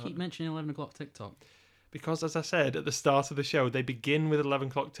on that. Why do you keep mentioning 11 o'clock TikTok? Because, as I said at the start of the show, they begin with 11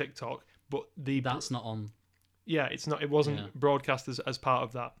 o'clock TikTok, but that's not on. Yeah, it's not. It wasn't broadcast as part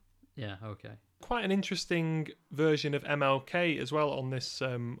of that. Yeah. Okay. Quite an interesting version of MLK as well on this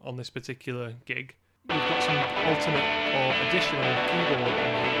particular gig. We've got some alternate or additional keyboard in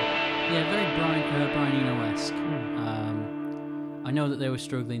here. Yeah, very Brian Eno-esque. I know that they were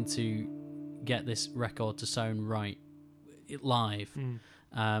struggling to get this record to sound right live,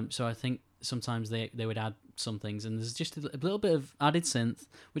 so I think sometimes they would add some things, and there's just a little bit of added synth,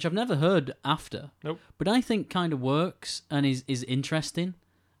 which I've never heard after. Nope. But I think kind of works and is interesting,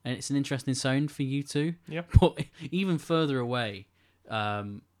 and it's an interesting sound for U2. Yeah. But even further away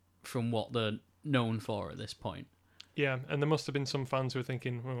from what they're known for at this point. Yeah, and there must have been some fans who were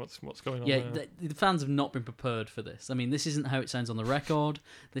thinking, well, what's going on there? Yeah, the fans have not been prepared for this. I mean, this isn't how it sounds on the record.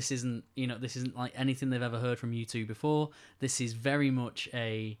 This isn't like anything they've ever heard from U2 before. This is very much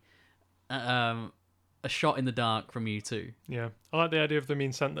a shot in the dark from U2. Yeah, I like the idea of them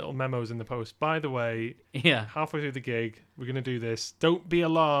being sent little memos in the post. By the way, halfway through the gig, we're going to do this. Don't be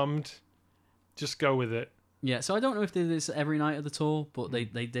alarmed. Just go with it. Yeah, so I don't know if they did this every night of the tour, but they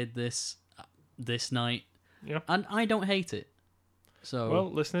did this night. Yeah, and I don't hate it. So,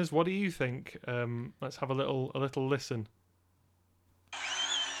 well, listeners, what do you think? Let's have a little listen.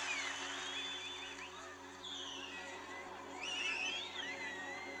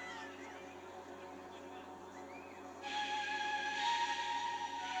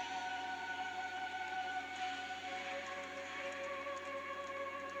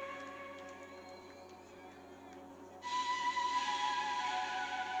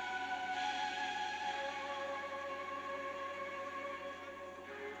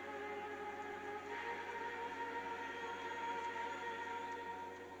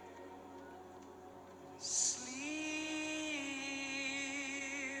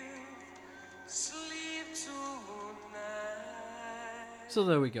 So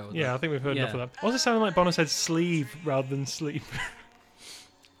there we go. Yeah, I think we've heard enough of that. Also sounded like Bono said sleeve rather than sleep.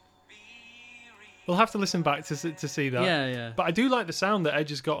 We'll have to listen back to see that. Yeah. But I do like the sound that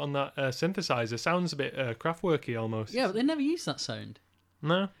Edge has got on that synthesizer. Sounds a bit Kraftwerky almost. Yeah, but they never used that sound.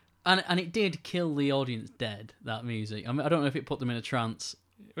 No. And it did kill the audience dead, that music. I mean, I don't know if it put them in a trance.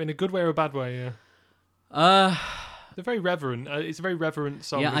 In a good way or a bad way, yeah. They're very reverent. It's a very reverent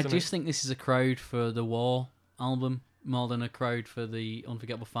song, I isn't just think this is a crowd for the War album more than a crowd for the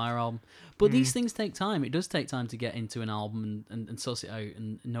Unforgettable Fire album. But these things take time. It does take time to get into an album and suss it out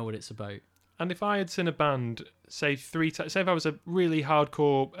and know what it's about. And if I had seen a band, say 3 times, say if I was a really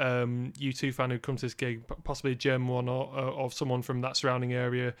hardcore U2 fan who'd come to this gig, possibly a German one or someone from that surrounding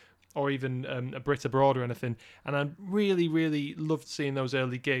area, or even a Brit abroad or anything, and I really, really loved seeing those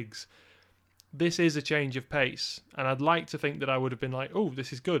early gigs, this is a change of pace. And I'd like to think that I would have been like, oh,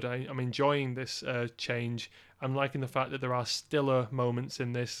 this is good. I'm enjoying this change. I'm liking the fact that there are stiller moments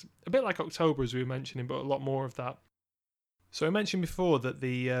in this, a bit like October as we were mentioning, but a lot more of that. So I mentioned before that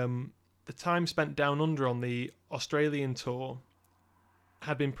the time spent down under on the Australian tour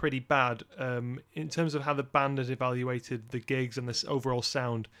had been pretty bad in terms of how the band had evaluated the gigs and this overall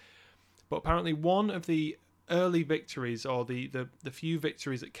sound. But apparently one of the early victories, or the few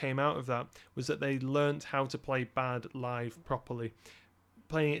victories that came out of that, was that they learnt how to play Bad live properly,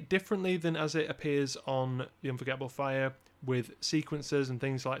 playing it differently than as it appears on The Unforgettable Fire, with sequences and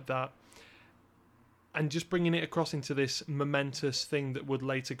things like that, and just bringing it across into this momentous thing that would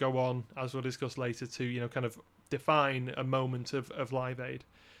later go on, as we'll discuss later, to kind of define a moment of Live Aid.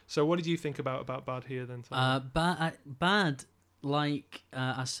 So what did you think about Bad here then, Tom? Bad, like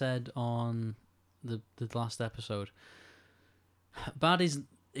I said on the last episode, Bad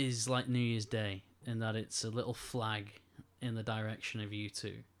is like New Year's Day in that it's a little flag in the direction of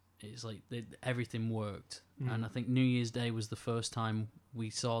U2. It's like everything worked, and I think New Year's Day was the first time we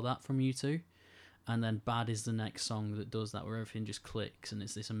saw that from U2. And then Bad is the next song that does that, where everything just clicks, and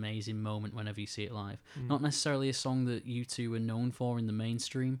it's this amazing moment whenever you see it live. Not necessarily a song that U2 are known for in the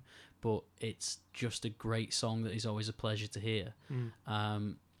mainstream, but it's just a great song that is always a pleasure to hear.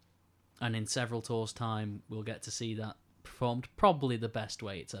 And in several tours' time, we'll get to see that performed probably the best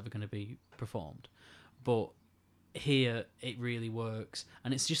way it's ever going to be performed. But here, it really works.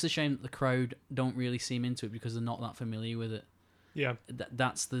 And it's just a shame that the crowd don't really seem into it because they're not that familiar with it. Yeah,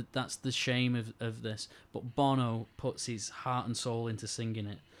 that's the shame of this. But Bono puts his heart and soul into singing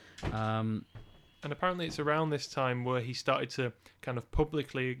it. And apparently it's around this time where he started to kind of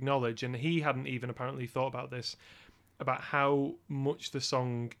publicly acknowledge, and he hadn't even apparently thought about this, about how much the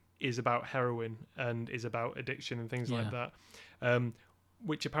song is about heroin and is about addiction and things like that.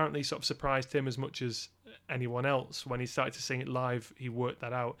 Which apparently sort of surprised him as much as anyone else. When he started to sing it live, he worked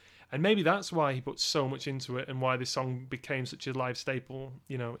that out. And maybe that's why he put so much into it, and why this song became such a live staple,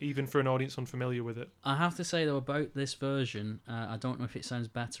 even for an audience unfamiliar with it. I have to say, though, about this version, I don't know if it sounds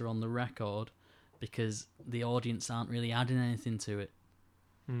better on the record, because the audience aren't really adding anything to it.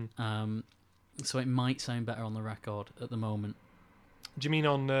 So it might sound better on the record at the moment. Do you mean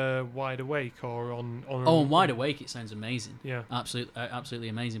on Wide Awake or on? On Wide Awake, it sounds amazing. Yeah, absolutely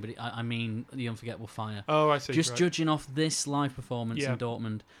amazing. But I mean, The Unforgettable Fire. Oh, I see. Just judging off this live performance in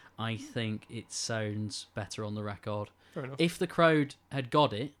Dortmund, I think it sounds better on the record. Fair enough. If the crowd had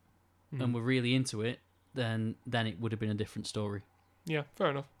got it and were really into it, then it would have been a different story. Yeah, fair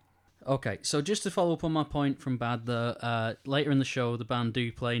enough. Okay, so just to follow up on my point from Bad, later in the show, the band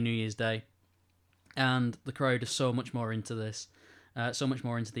do play New Year's Day, and the crowd are so much more into this. So much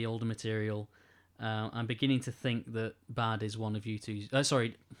more into the older material. I'm beginning to think that Bad is one of U2's...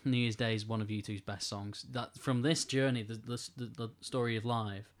 New Year's Day is one of U2's best songs. That from this journey, the story of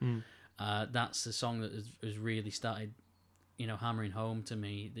Live, that's the song that has really started, hammering home to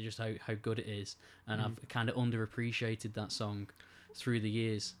me just how good it is. And I've kind of underappreciated that song through the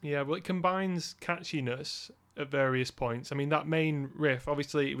years. Yeah, well, it combines catchiness at various points. I mean, that main riff,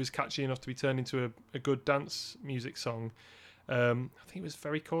 obviously it was catchy enough to be turned into a good dance music song. I think it was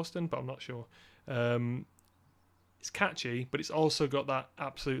Ferry Corsten, but I'm not sure. It's catchy, but it's also got that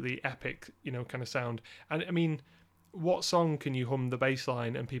absolutely epic, kind of sound. And I mean, what song can you hum the bass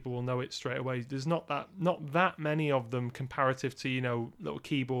line and people will know it straight away? There's not that many of them comparative to, little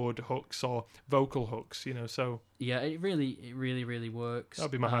keyboard hooks or vocal hooks, so... Yeah, it really works.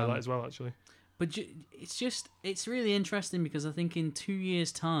 That'd be my highlight as well, actually. But it's really interesting because I think in 2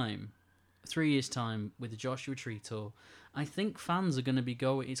 years' time, 3 years' time with the Joshua Tree tour, I think fans are going to be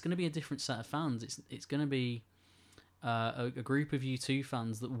it's going to be a different set of fans. It's going to be a group of U2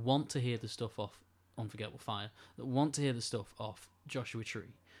 fans that want to hear the stuff off Unforgettable Fire, that want to hear the stuff off Joshua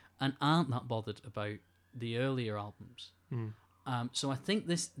Tree, and aren't that bothered about the earlier albums. So I think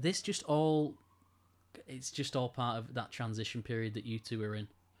this just all... It's just all part of that transition period that U2 are in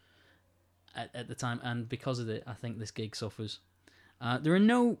at the time, and because of it, I think this gig suffers. There are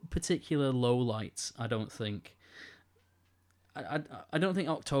no particular lowlights, I don't think. I don't think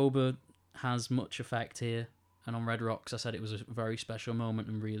October has much effect here, and on Red Rocks I said it was a very special moment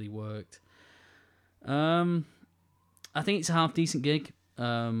and really worked. I think it's a half-decent gig,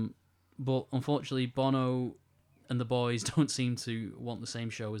 but unfortunately Bono and the boys don't seem to want the same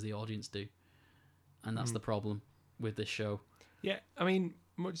show as the audience do, and that's the problem with this show. Yeah, I mean,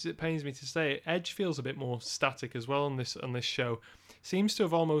 much as it pains me to say it, Edge feels a bit more static as well on this show. Seems to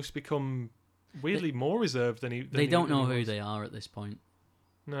have almost become weirdly more reserved than he... They don't know who they are at this point.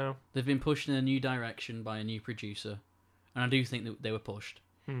 No. They've been pushed in a new direction by a new producer, and I do think that they were pushed.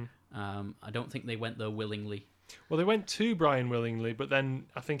 I don't think they went there willingly. Well, they went to Brian willingly, but then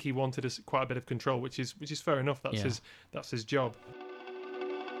I think he wanted quite a bit of control, which is fair enough. That's his job.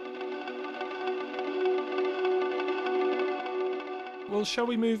 Well, shall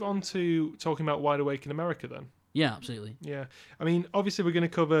we move on to talking about Wide Awake in America then? Yeah, absolutely. Yeah. I mean, obviously we're going to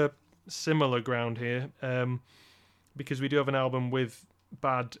cover similar ground here, because we do have an album with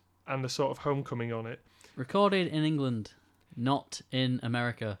Bad and a sort of homecoming on it. Recorded in England, not in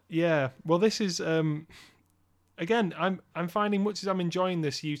America. Yeah, well, this is again. I'm finding much as I'm enjoying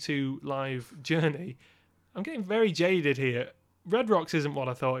this U2 live journey, I'm getting very jaded here. Red Rocks isn't what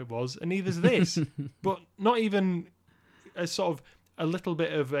I thought it was, and neither's this. But not even a sort of a little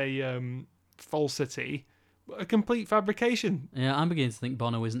bit of a falsity, but a complete fabrication. Yeah, I'm beginning to think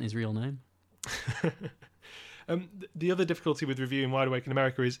Bono isn't his real name. The other difficulty with reviewing Wide Awake in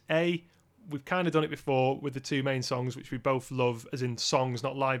America is we've kind of done it before with the two main songs, which we both love, as in songs,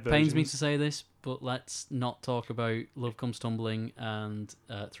 not live versions. Pains me to say this, but let's not talk about Love Comes Tumbling and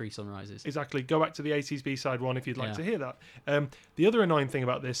Three Sunrises. Exactly. Go back to the 80s B-side one if you'd like to hear that. The other annoying thing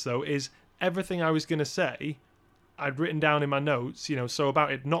about this, though, is everything I was going to say, I'd written down in my notes, so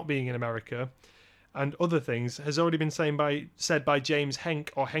about it not being in America and other things, has already been said by James Henk,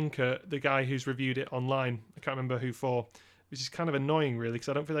 or Henker, the guy who's reviewed it online. I can't remember who for. Which is kind of annoying, really, because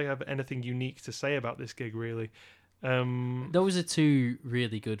I don't feel like I have anything unique to say about this gig, really. Those are two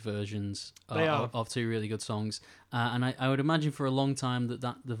really good versions of two really good songs. And I would imagine for a long time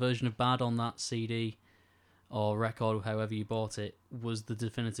that the version of Bad on that CD or record, however you bought it, was the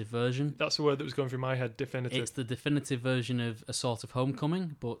definitive version. That's the word that was going through my head, definitive. It's the definitive version of A Sort of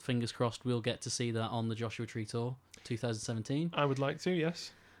Homecoming, but fingers crossed we'll get to see that on the Joshua Tree Tour 2017. I would like to,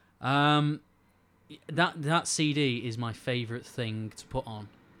 yes. That CD is my favourite thing to put on.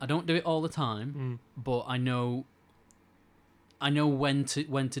 I don't do it all the time, but I know when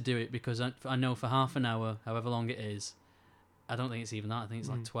to do it, because I know for half an hour, however long it is, I don't think it's even that, I think it's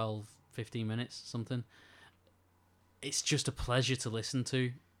like 12, 15 minutes, something. It's just a pleasure to listen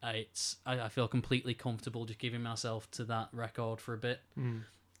to. I feel completely comfortable just giving myself to that record for a bit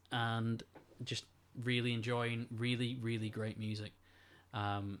and just really enjoying really, really great music.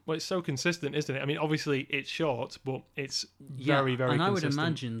 Well, it's so consistent, isn't it? I mean, obviously it's short, but it's very, very and consistent. I would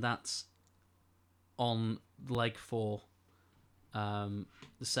imagine that's on leg 4, the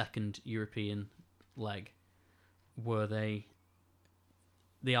second European leg, where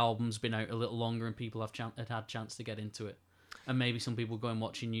the album's been out a little longer and people have had chance to get into it, and maybe some people go and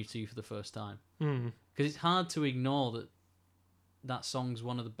watching U2 for the first time, because it's hard to ignore that song's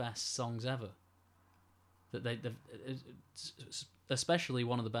one of the best songs ever. That they've especially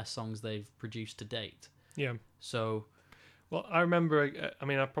one of the best songs they've produced to date. Yeah. So, well, I remember. I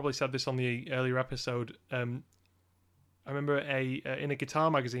mean, I probably said this on the earlier episode. I remember in a guitar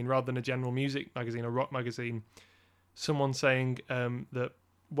magazine rather than a general music magazine, a rock magazine, someone saying that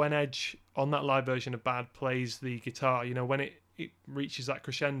when Edge on that live version of Bad plays the guitar, when it reaches that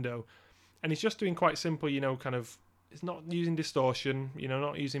crescendo, and he's just doing quite simple, kind of. It's not using distortion,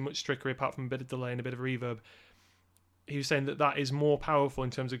 not using much trickery apart from a bit of delay and a bit of reverb. He was saying that is more powerful in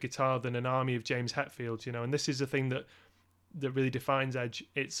terms of guitar than an army of James Hetfields, and this is the thing that really defines Edge.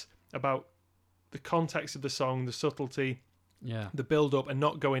 It's about the context of the song, the subtlety, the build-up, and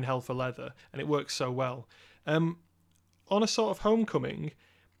not going hell for leather, and it works so well. On A Sort of Homecoming,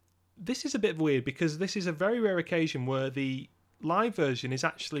 this is a bit weird, because this is a very rare occasion where the live version is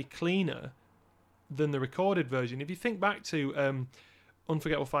actually cleaner than the recorded version. If you think back to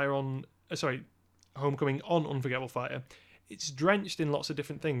Homecoming on Unforgettable Fire, it's drenched in lots of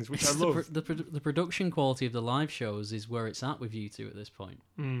different things, which I love. The production quality of the live shows is where it's at with U2 at this point.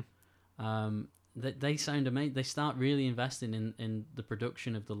 They sound amazing. They start really investing in the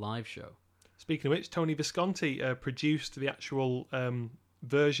production of the live show. Speaking of which, Tony Visconti produced the actual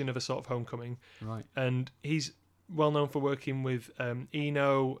version of A Sort of Homecoming. Right. And he's well known for working with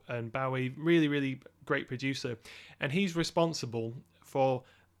Eno and Bowie, really, really great producer. And he's responsible for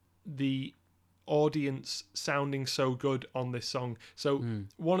the audience sounding so good on this song. So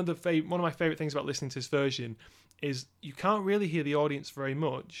one of my favourite things about listening to this version is you can't really hear the audience very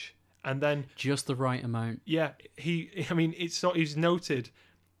much, and then just the right amount. Yeah, he's noted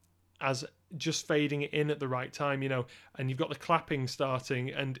as just fading it in at the right time, and you've got the clapping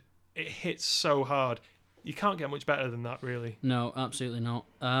starting, and it hits so hard. You can't get much better than that, really. No, absolutely not.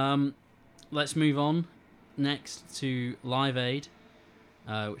 Let's move on next to Live Aid,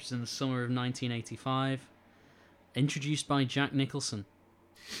 which is in the summer of 1985, introduced by Jack Nicholson.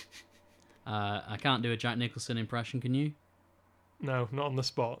 I can't do a Jack Nicholson impression, can you? No, not on the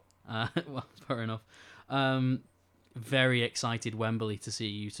spot. Well, fair enough. Very excited Wembley to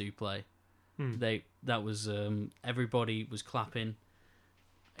see U2 play. That was everybody was clapping.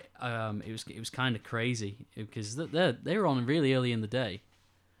 It was kind of crazy because they were on really early in the day.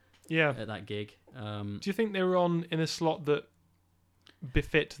 Yeah, at that gig. Do you think they were on in a slot that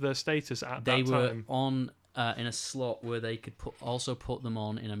befit their status at that time? They were on in a slot where they could also put them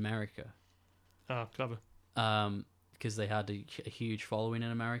on in America. Ah, clever. because they had a huge following in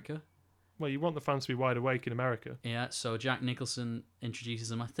America. Well, you want the fans to be wide awake in America. Yeah, so Jack Nicholson introduces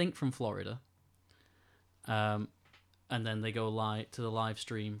them, I think, from Florida. And then they go live to the live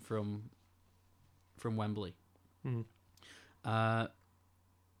stream from Wembley.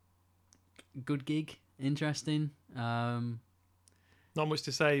 Good gig, interesting. Not much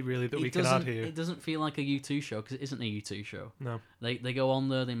to say, really, that we can add here. It doesn't feel like a U2 show, because it isn't a U2 show. No. They go on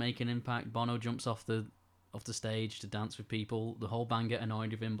there, they make an impact. Bono jumps off the stage to dance with people. The whole band get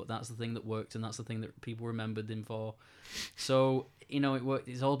annoyed with him, but that's the thing that worked, and that's the thing that people remembered him for. So, it worked.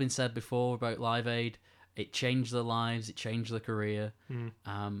 It's all been said before about Live Aid. It changed their lives. It changed their career.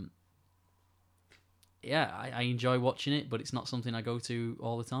 I enjoy watching it, but it's not something I go to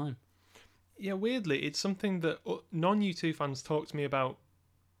all the time. Yeah, weirdly, it's something that non-U2 fans talk to me about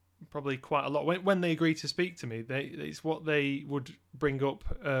probably quite a lot. When they agree to speak to me, it's what they would bring up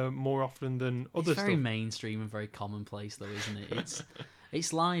more often than other stuff. It's very mainstream and very commonplace, though, isn't it?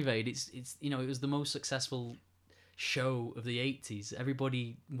 It's Live Aid. It's it was the most successful show of the 80s.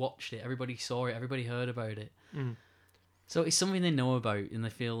 Everybody watched it. Everybody saw it. Everybody heard about it. So it's something they know about and they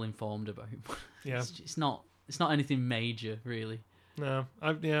feel informed about. Yeah, it's not anything major, really. No,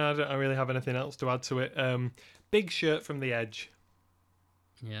 I don't really have anything else to add to it. Big Shirt from The Edge.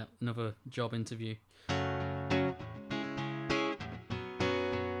 Yeah, another job interview.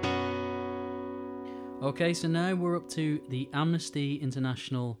 Okay, so now we're up to the Amnesty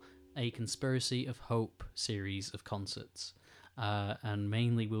International A Conspiracy of Hope series of concerts. And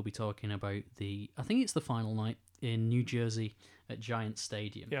mainly we'll be talking about I think it's the final night in New Jersey at Giant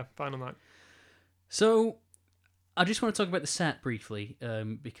Stadium. Yeah, final night. So, I just want to talk about the set briefly,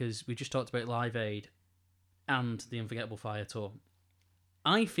 because we just talked about Live Aid and the Unforgettable Fire Tour.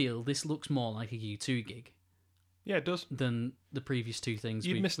 I feel this looks more like a U2 gig. Yeah, it does. Than the previous two things.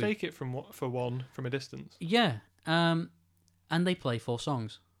 You'd mistake it for one from a distance. Yeah, and they play 4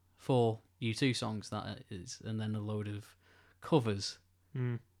 songs. 4 U2 songs, that is, and then a load of covers.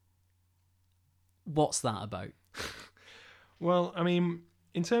 What's that about? Well, I mean,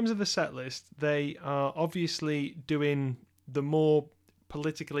 in terms of the set list, they are obviously doing the more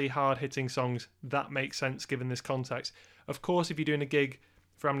politically hard-hitting songs. That makes sense given this context. Of course, if you're doing a gig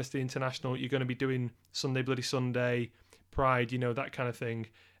for Amnesty International, you're going to be doing Sunday Bloody Sunday, Pride, that kind of thing.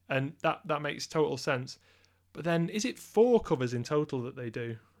 And that makes total sense. But then, is it 4 covers in total that they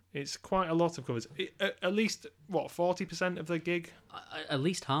do? It's quite a lot of covers. At least, 40% of the gig? At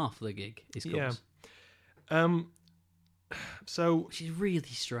least half the gig is covers. Yeah. So, which is really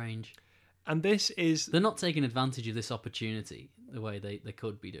strange. And this is... They're not taking advantage of this opportunity the way they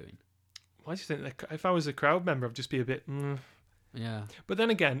could be doing. Why do you think... If I was a crowd member, I'd just be a bit... Yeah. But then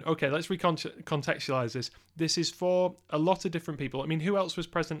again, okay, let's recontextualise this. This is for a lot of different people. I mean, who else was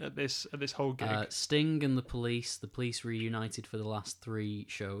present at this whole gig? Sting and the Police. The Police reunited for the last 3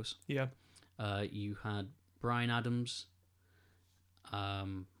 shows. Yeah. You had Bryan Adams,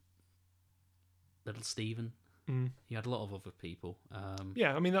 Little Steven. You had a lot of other people.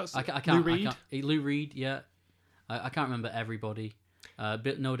 Yeah, I mean, that's Lou Reed. Lou Reed, yeah. I can't remember everybody.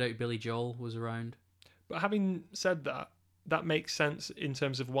 No doubt Billy Joel was around. But having said that, that makes sense in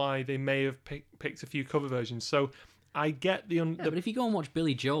terms of why they may have picked a few cover versions. So I get but if you go and watch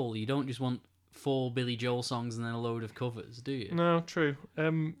Billy Joel, you don't just want 4 Billy Joel songs and then a load of covers, do you? No, true.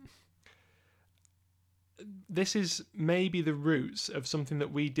 This is maybe the roots of something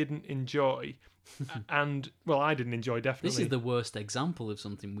that we didn't enjoy. And, well, I didn't enjoy, definitely. This is the worst example of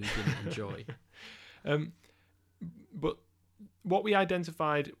something we didn't enjoy. But what we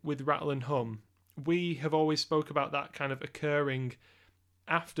identified with Rattle and Hum, we have always spoke about that kind of occurring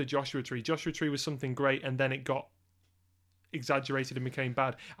after Joshua Tree. Joshua Tree was something great, and then it got exaggerated and became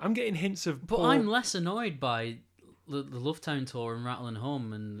bad. I'm getting hints of... But I'm less annoyed by the Lovetown tour and Rattle and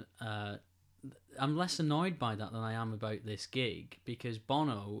Hum, and I'm less annoyed by that than I am about this gig, because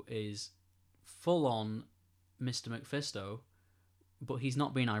Bono is full-on Mr. McFisto, but he's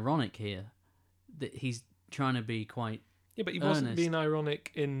not being ironic here. That he's trying to be quite... Yeah, but he wasn't being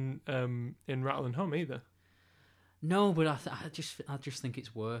ironic in Rattle and Hum either. No, but I just think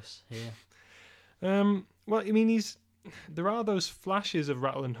it's worse here. Well, I mean, there are those flashes of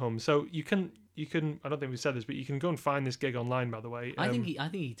Rattle and Hum, so you can. I don't think we said this, but you can go and find this gig online. By the way, I think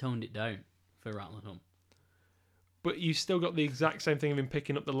he toned it down for Rattle and Hum. But you still got the exact same thing of him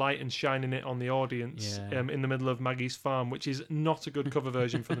picking up the light and shining it on the audience in the middle of Maggie's Farm, which is not a good cover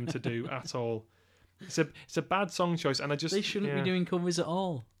version for them to do at all. It's a bad song choice, and they shouldn't be doing covers at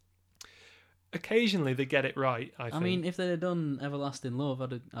all. Occasionally they get it right. I think. I mean, if they'd have done Everlasting Love,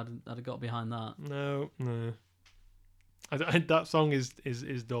 I'd have got behind that. No. That song is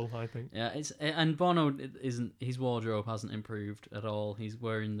dull, I think. Yeah, and Bono isn't. His wardrobe hasn't improved at all. He's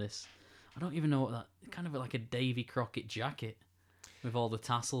wearing this. I don't even know what that. Kind of like a Davy Crockett jacket with all the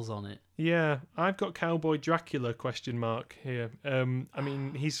tassels on it. Yeah, I've got Cowboy Dracula ? Here. I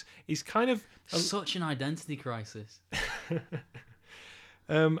mean, he's kind of such an identity crisis.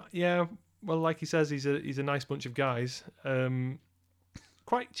 Yeah. Well, like he says, he's a nice bunch of guys.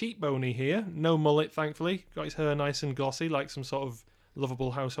 Quite cheekbony here. No mullet, thankfully. Got his hair nice and glossy, like some sort of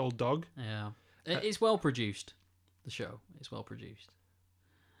lovable household dog. Yeah, it's well produced. The show is well produced.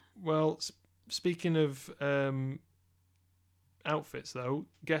 Well, speaking of outfits, though,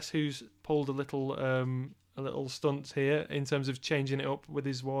 guess who's pulled a little stunt here in terms of changing it up with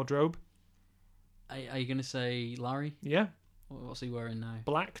his wardrobe? Are you going to say Larry? Yeah. What's he wearing now?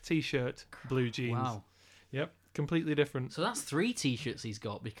 Black t-shirt, blue jeans. Wow. Yep, completely different. So that's 3 t-shirts he's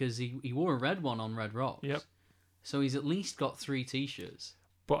got, because he wore a red one on Red Rocks. Yep. So he's at least got 3 t-shirts.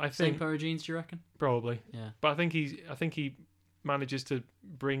 But I think same pair of jeans, do you reckon? Probably. Yeah. But I think he manages to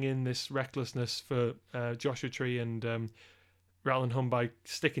bring in this recklessness for Joshua Tree and Rattle and Hum by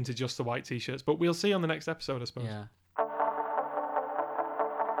sticking to just the white t-shirts. But we'll see on the next episode, I suppose. Yeah.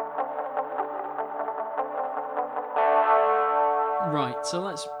 Right, so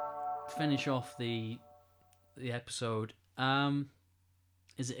let's finish off the episode.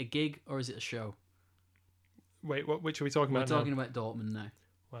 Is it a gig or is it a show? Wait, which are we talking about now? We're talking now? about Dortmund now.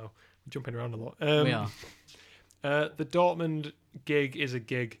 Wow, we're jumping around a lot. We are. The Dortmund gig is a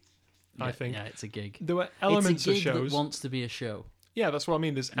gig, I think. Yeah, it's a gig. There were elements it's a gig of shows that wants to be a show. Yeah, that's what I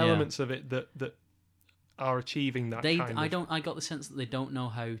mean. There's elements of it that are achieving that kind of... I got the sense that they don't know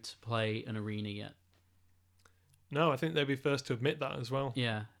how to play an arena yet. No, I think they'd be first to admit that as well.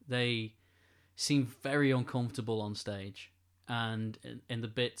 Yeah, they seem very uncomfortable on stage. And in the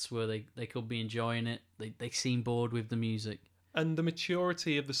bits where they could be enjoying it, they seem bored with the music. And the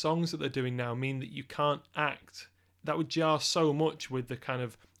maturity of the songs that they're doing now mean that you can't act. That would jar so much with the kind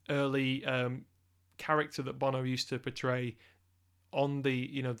of early character that Bono used to portray on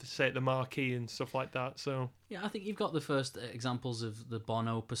the marquee and stuff like that. So yeah, I think you've got the first examples of the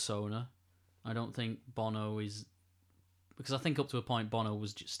Bono persona. I don't think Bono is... Because I think up to a point Bono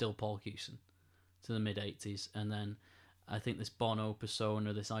was still Paul Hewson to the mid-'80s, and then I think this Bono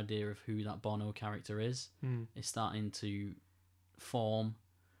persona, this idea of who that Bono character is starting to form.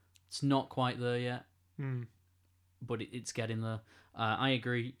 It's not quite there yet, but it's getting there. I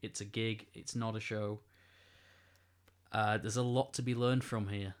agree, it's a gig, it's not a show. There's a lot to be learned from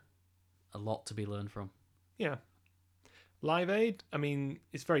here. A lot to be learned from. Yeah. Live Aid, I mean,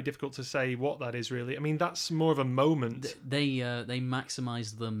 it's very difficult to say what that is really. I mean, that's more of a moment. They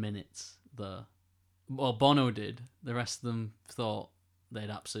maximised the minutes there. Well, Bono did. The rest of them thought they'd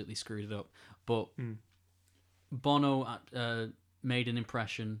absolutely screwed it up. But Bono made an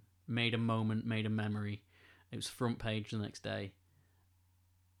impression, made a moment, made a memory. It was front page the next day.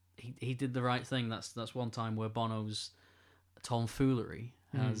 He did the right thing. That's one time where Bono's tomfoolery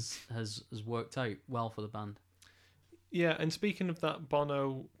has worked out well for the band. Yeah, and speaking of that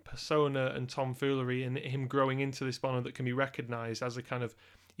Bono persona and tomfoolery and him growing into this Bono that can be recognised as a kind of,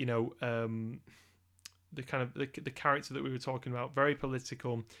 the character that we were talking about, very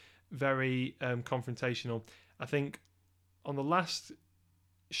political, very confrontational. I think on the last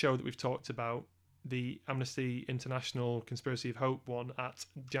show that we've talked about, the Amnesty International Conspiracy of Hope one at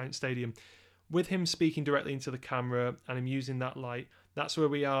Giant Stadium, with him speaking directly into the camera and him using that light, that's where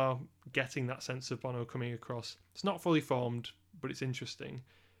we are getting that sense of Bono coming across. It's not fully formed, but it's interesting.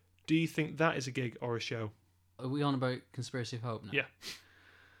 Do you think that is a gig or a show? Are we on about Conspiracy of Hope now? Yeah.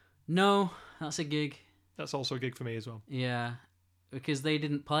 No, that's a gig. That's also a gig for me as well. Yeah, because they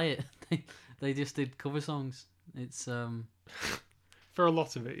didn't play it. They just did cover songs. It's for a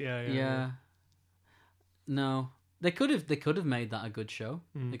lot of it, yeah. No. They could have made that a good show.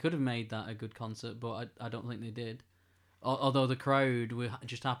 They could have made that a good concert, but I don't think they did. Although the crowd were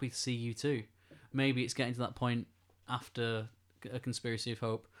just happy to see U2. Maybe it's getting to that point after A Conspiracy of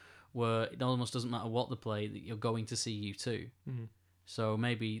Hope where it almost doesn't matter what they play, that you're going to see U2. So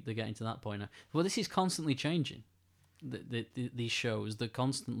maybe they're getting to that point now. Well, this is constantly changing. These shows, they're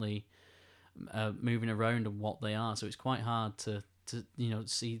constantly moving around on what they are, so it's quite hard to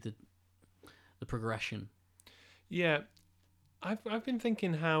see the progression. Yeah, I've been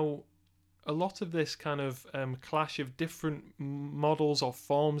thinking how a lot of this kind of clash of different models or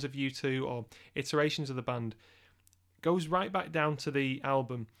forms of U2 or iterations of the band goes right back down to the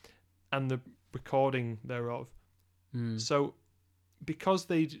album and the recording thereof. So because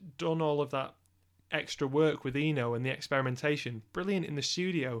they'd done all of that extra work with Eno and the experimentation, brilliant in the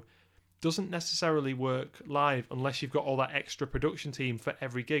studio, doesn't necessarily work live unless you've got all that extra production team for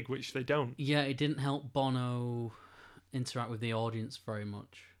every gig, which they don't. Yeah, it didn't help Bono interact with the audience very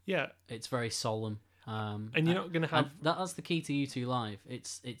much. Yeah. It's very solemn. And you're not going to have... That's the key to U2 live.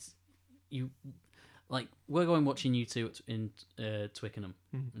 It's you... Like, we're going watching U2 in Twickenham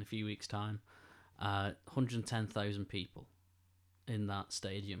in a few weeks' time. 110,000 people in that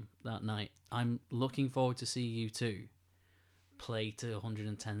stadium that night. I'm looking forward to see U2 play to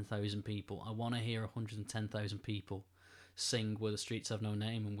 110,000 people. I want to hear 110,000 people sing Where the Streets Have No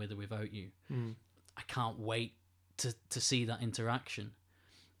Name and With or Without You. I can't wait to see that interaction.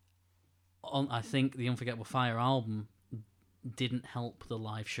 I think the Unforgettable Fire album didn't help the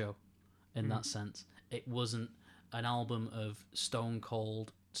live show in that sense. It wasn't an album of stone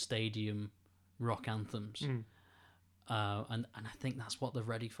cold stadium rock anthems. And I think that's what they're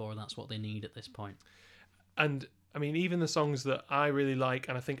ready for, and that's what they need at this point. And I mean, even the songs that I really like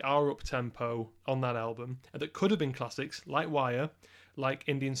and I think are up-tempo on that album, that could have been classics, like Wire, like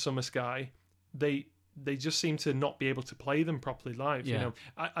Indian Summer Sky, they just seem to not be able to play them properly live. Yeah. You know,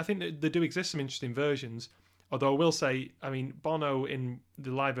 I think that there do exist some interesting versions, although I will say, I mean, Bono in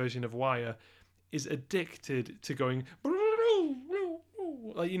the live version of Wire is addicted to going,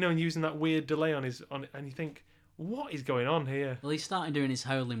 like, you know, and using that weird delay on and you think, what is going on here? Well, he's starting doing his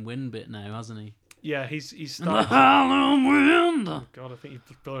Howling Wind bit now, hasn't he? Yeah, he's started... Howling Wind! Oh, God, I think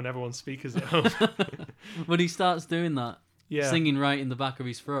he's blowing everyone's speakers out. When he starts doing that, singing right in the back of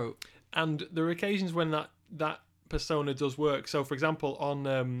his throat. And there are occasions when that persona does work. So, for example,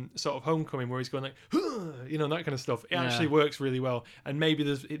 on sort of Homecoming, where he's going like, you know, that kind of stuff, it actually works really well. And maybe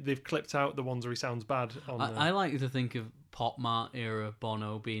they've clipped out the ones where he sounds bad. I like to think of Pop Mart era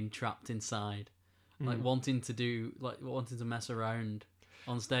Bono being trapped inside, like wanting to mess around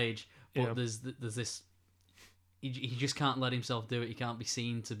on stage, but there's this. He just can't let himself do it. He can't be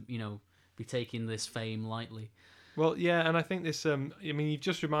seen to, you know, be taking this fame lightly. Well, yeah, and I think this. I mean, you've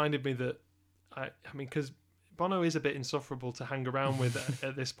just reminded me that. I mean, because Bono is a bit insufferable to hang around with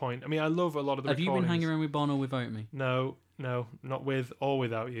at this point. I mean, I love a lot of the. Have you been hanging around with Bono without me? No, not with or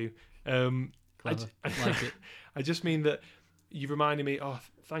without you. Clever. I like it. I just mean that you reminded me. Oh,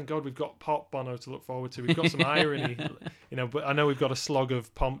 thank God we've got pop Bono to look forward to. We've got some irony, you know. But I know we've got a slog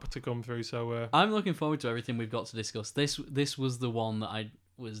of pomp to come through. So I'm looking forward to everything we've got to discuss. This was the one that I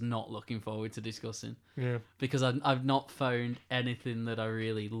was not looking forward to discussing. Yeah. Because I've not found anything that I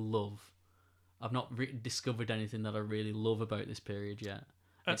really love. I've not discovered anything that I really love about this period yet.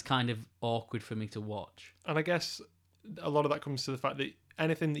 It's kind of awkward for me to watch. And I guess a lot of that comes to the fact that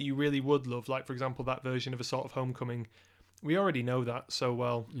anything that you really would love, like, for example, that version of A Sort of Homecoming, we already know that so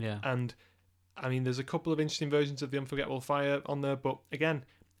well. Yeah. And, I mean, there's a couple of interesting versions of The Unforgettable Fire on there, but, again,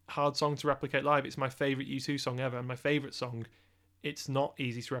 hard song to replicate live. It's my favourite U2 song ever, and my favourite song. It's not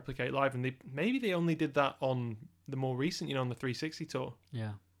easy to replicate live, and maybe they only did that on the more recent, you know, on the 360 tour.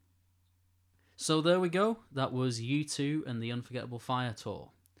 Yeah. So there we go. That was U2 and the Unforgettable Fire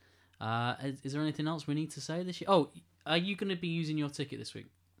tour. Is there anything else we need to say this year? Oh, are you going to be using your ticket this week?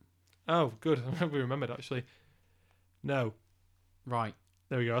 Oh, good. We remembered, actually. No. Right.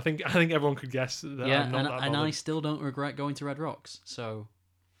 There we go. I think everyone could guess that. Yeah, I'm not that bothered. and I still don't regret going to Red Rocks. So,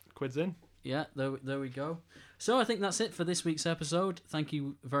 quid's in. Yeah, there we go. So I think that's it for this week's episode. Thank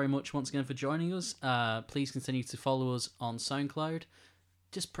you very much once again for joining us. Please continue to follow us on SoundCloud.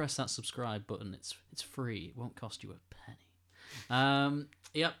 Just press that subscribe button. It's free. It won't cost you a penny.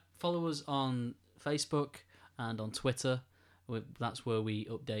 Yep. Follow us on Facebook and on Twitter. That's where we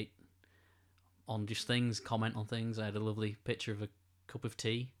update on just things, comment on things. I had a lovely picture of a cup of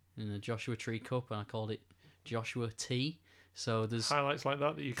tea in a Joshua Tree cup, and I called it Joshua Tea. So there's highlights like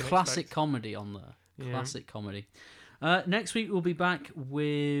that you can classic expect. Comedy on there. Yeah. Classic comedy. Next week we'll be back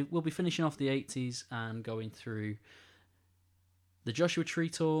with we'll be finishing off the 80s and going through the Joshua Tree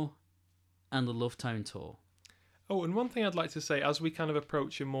tour and the Love Town tour. Oh, and one thing I'd like to say as we kind of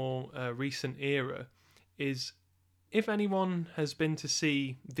approach a more recent era is if anyone has been to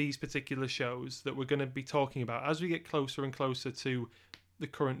see these particular shows that we're going to be talking about as we get closer and closer to the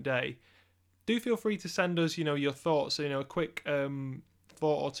current day, do feel free to send us, you know, your thoughts, you know, a quick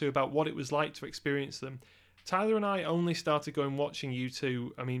thought or two about what it was like to experience them. Tyler and I only started going watching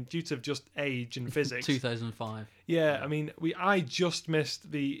U2, I mean, due to just age and physics. 2005. Yeah, I mean, I just missed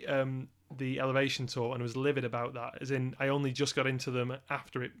the Elevation tour and was livid about that, as in I only just got into them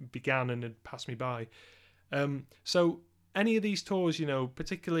after it began and had passed me by. So any of these tours, you know,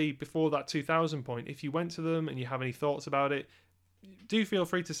 particularly before that 2000 point, if you went to them and you have any thoughts about it, do feel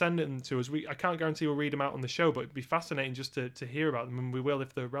free to send them to us. I can't guarantee we'll read them out on the show, but it'd be fascinating just to hear about them, and we will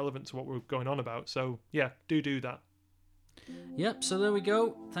if they're relevant to what we're going on about. So, yeah, do that. Yep, so there we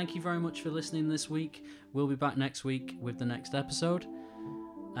go. Thank you very much for listening this week. We'll be back next week with the next episode.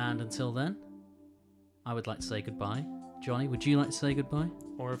 And until then, I would like to say goodbye. Johnny, would you like to say goodbye?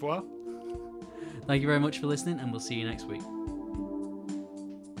 Au revoir. Thank you very much for listening, and we'll see you next week.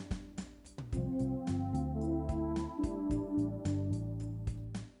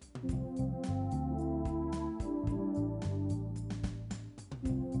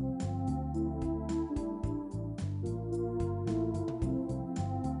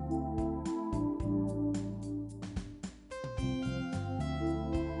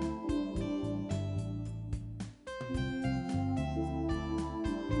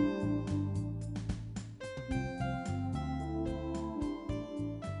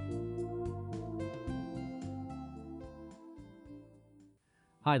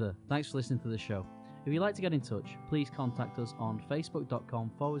 Hi there, thanks for listening to the show. If you'd like to get in touch, please contact us on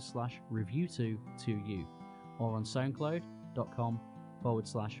facebook.com/review2 or on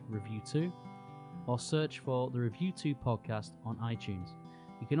soundcloud.com/review2 or search for the Review2 podcast on iTunes.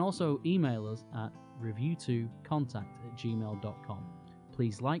 You can also email us at review2contact@gmail.com.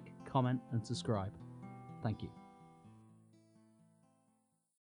 Please like, comment and subscribe. Thank you.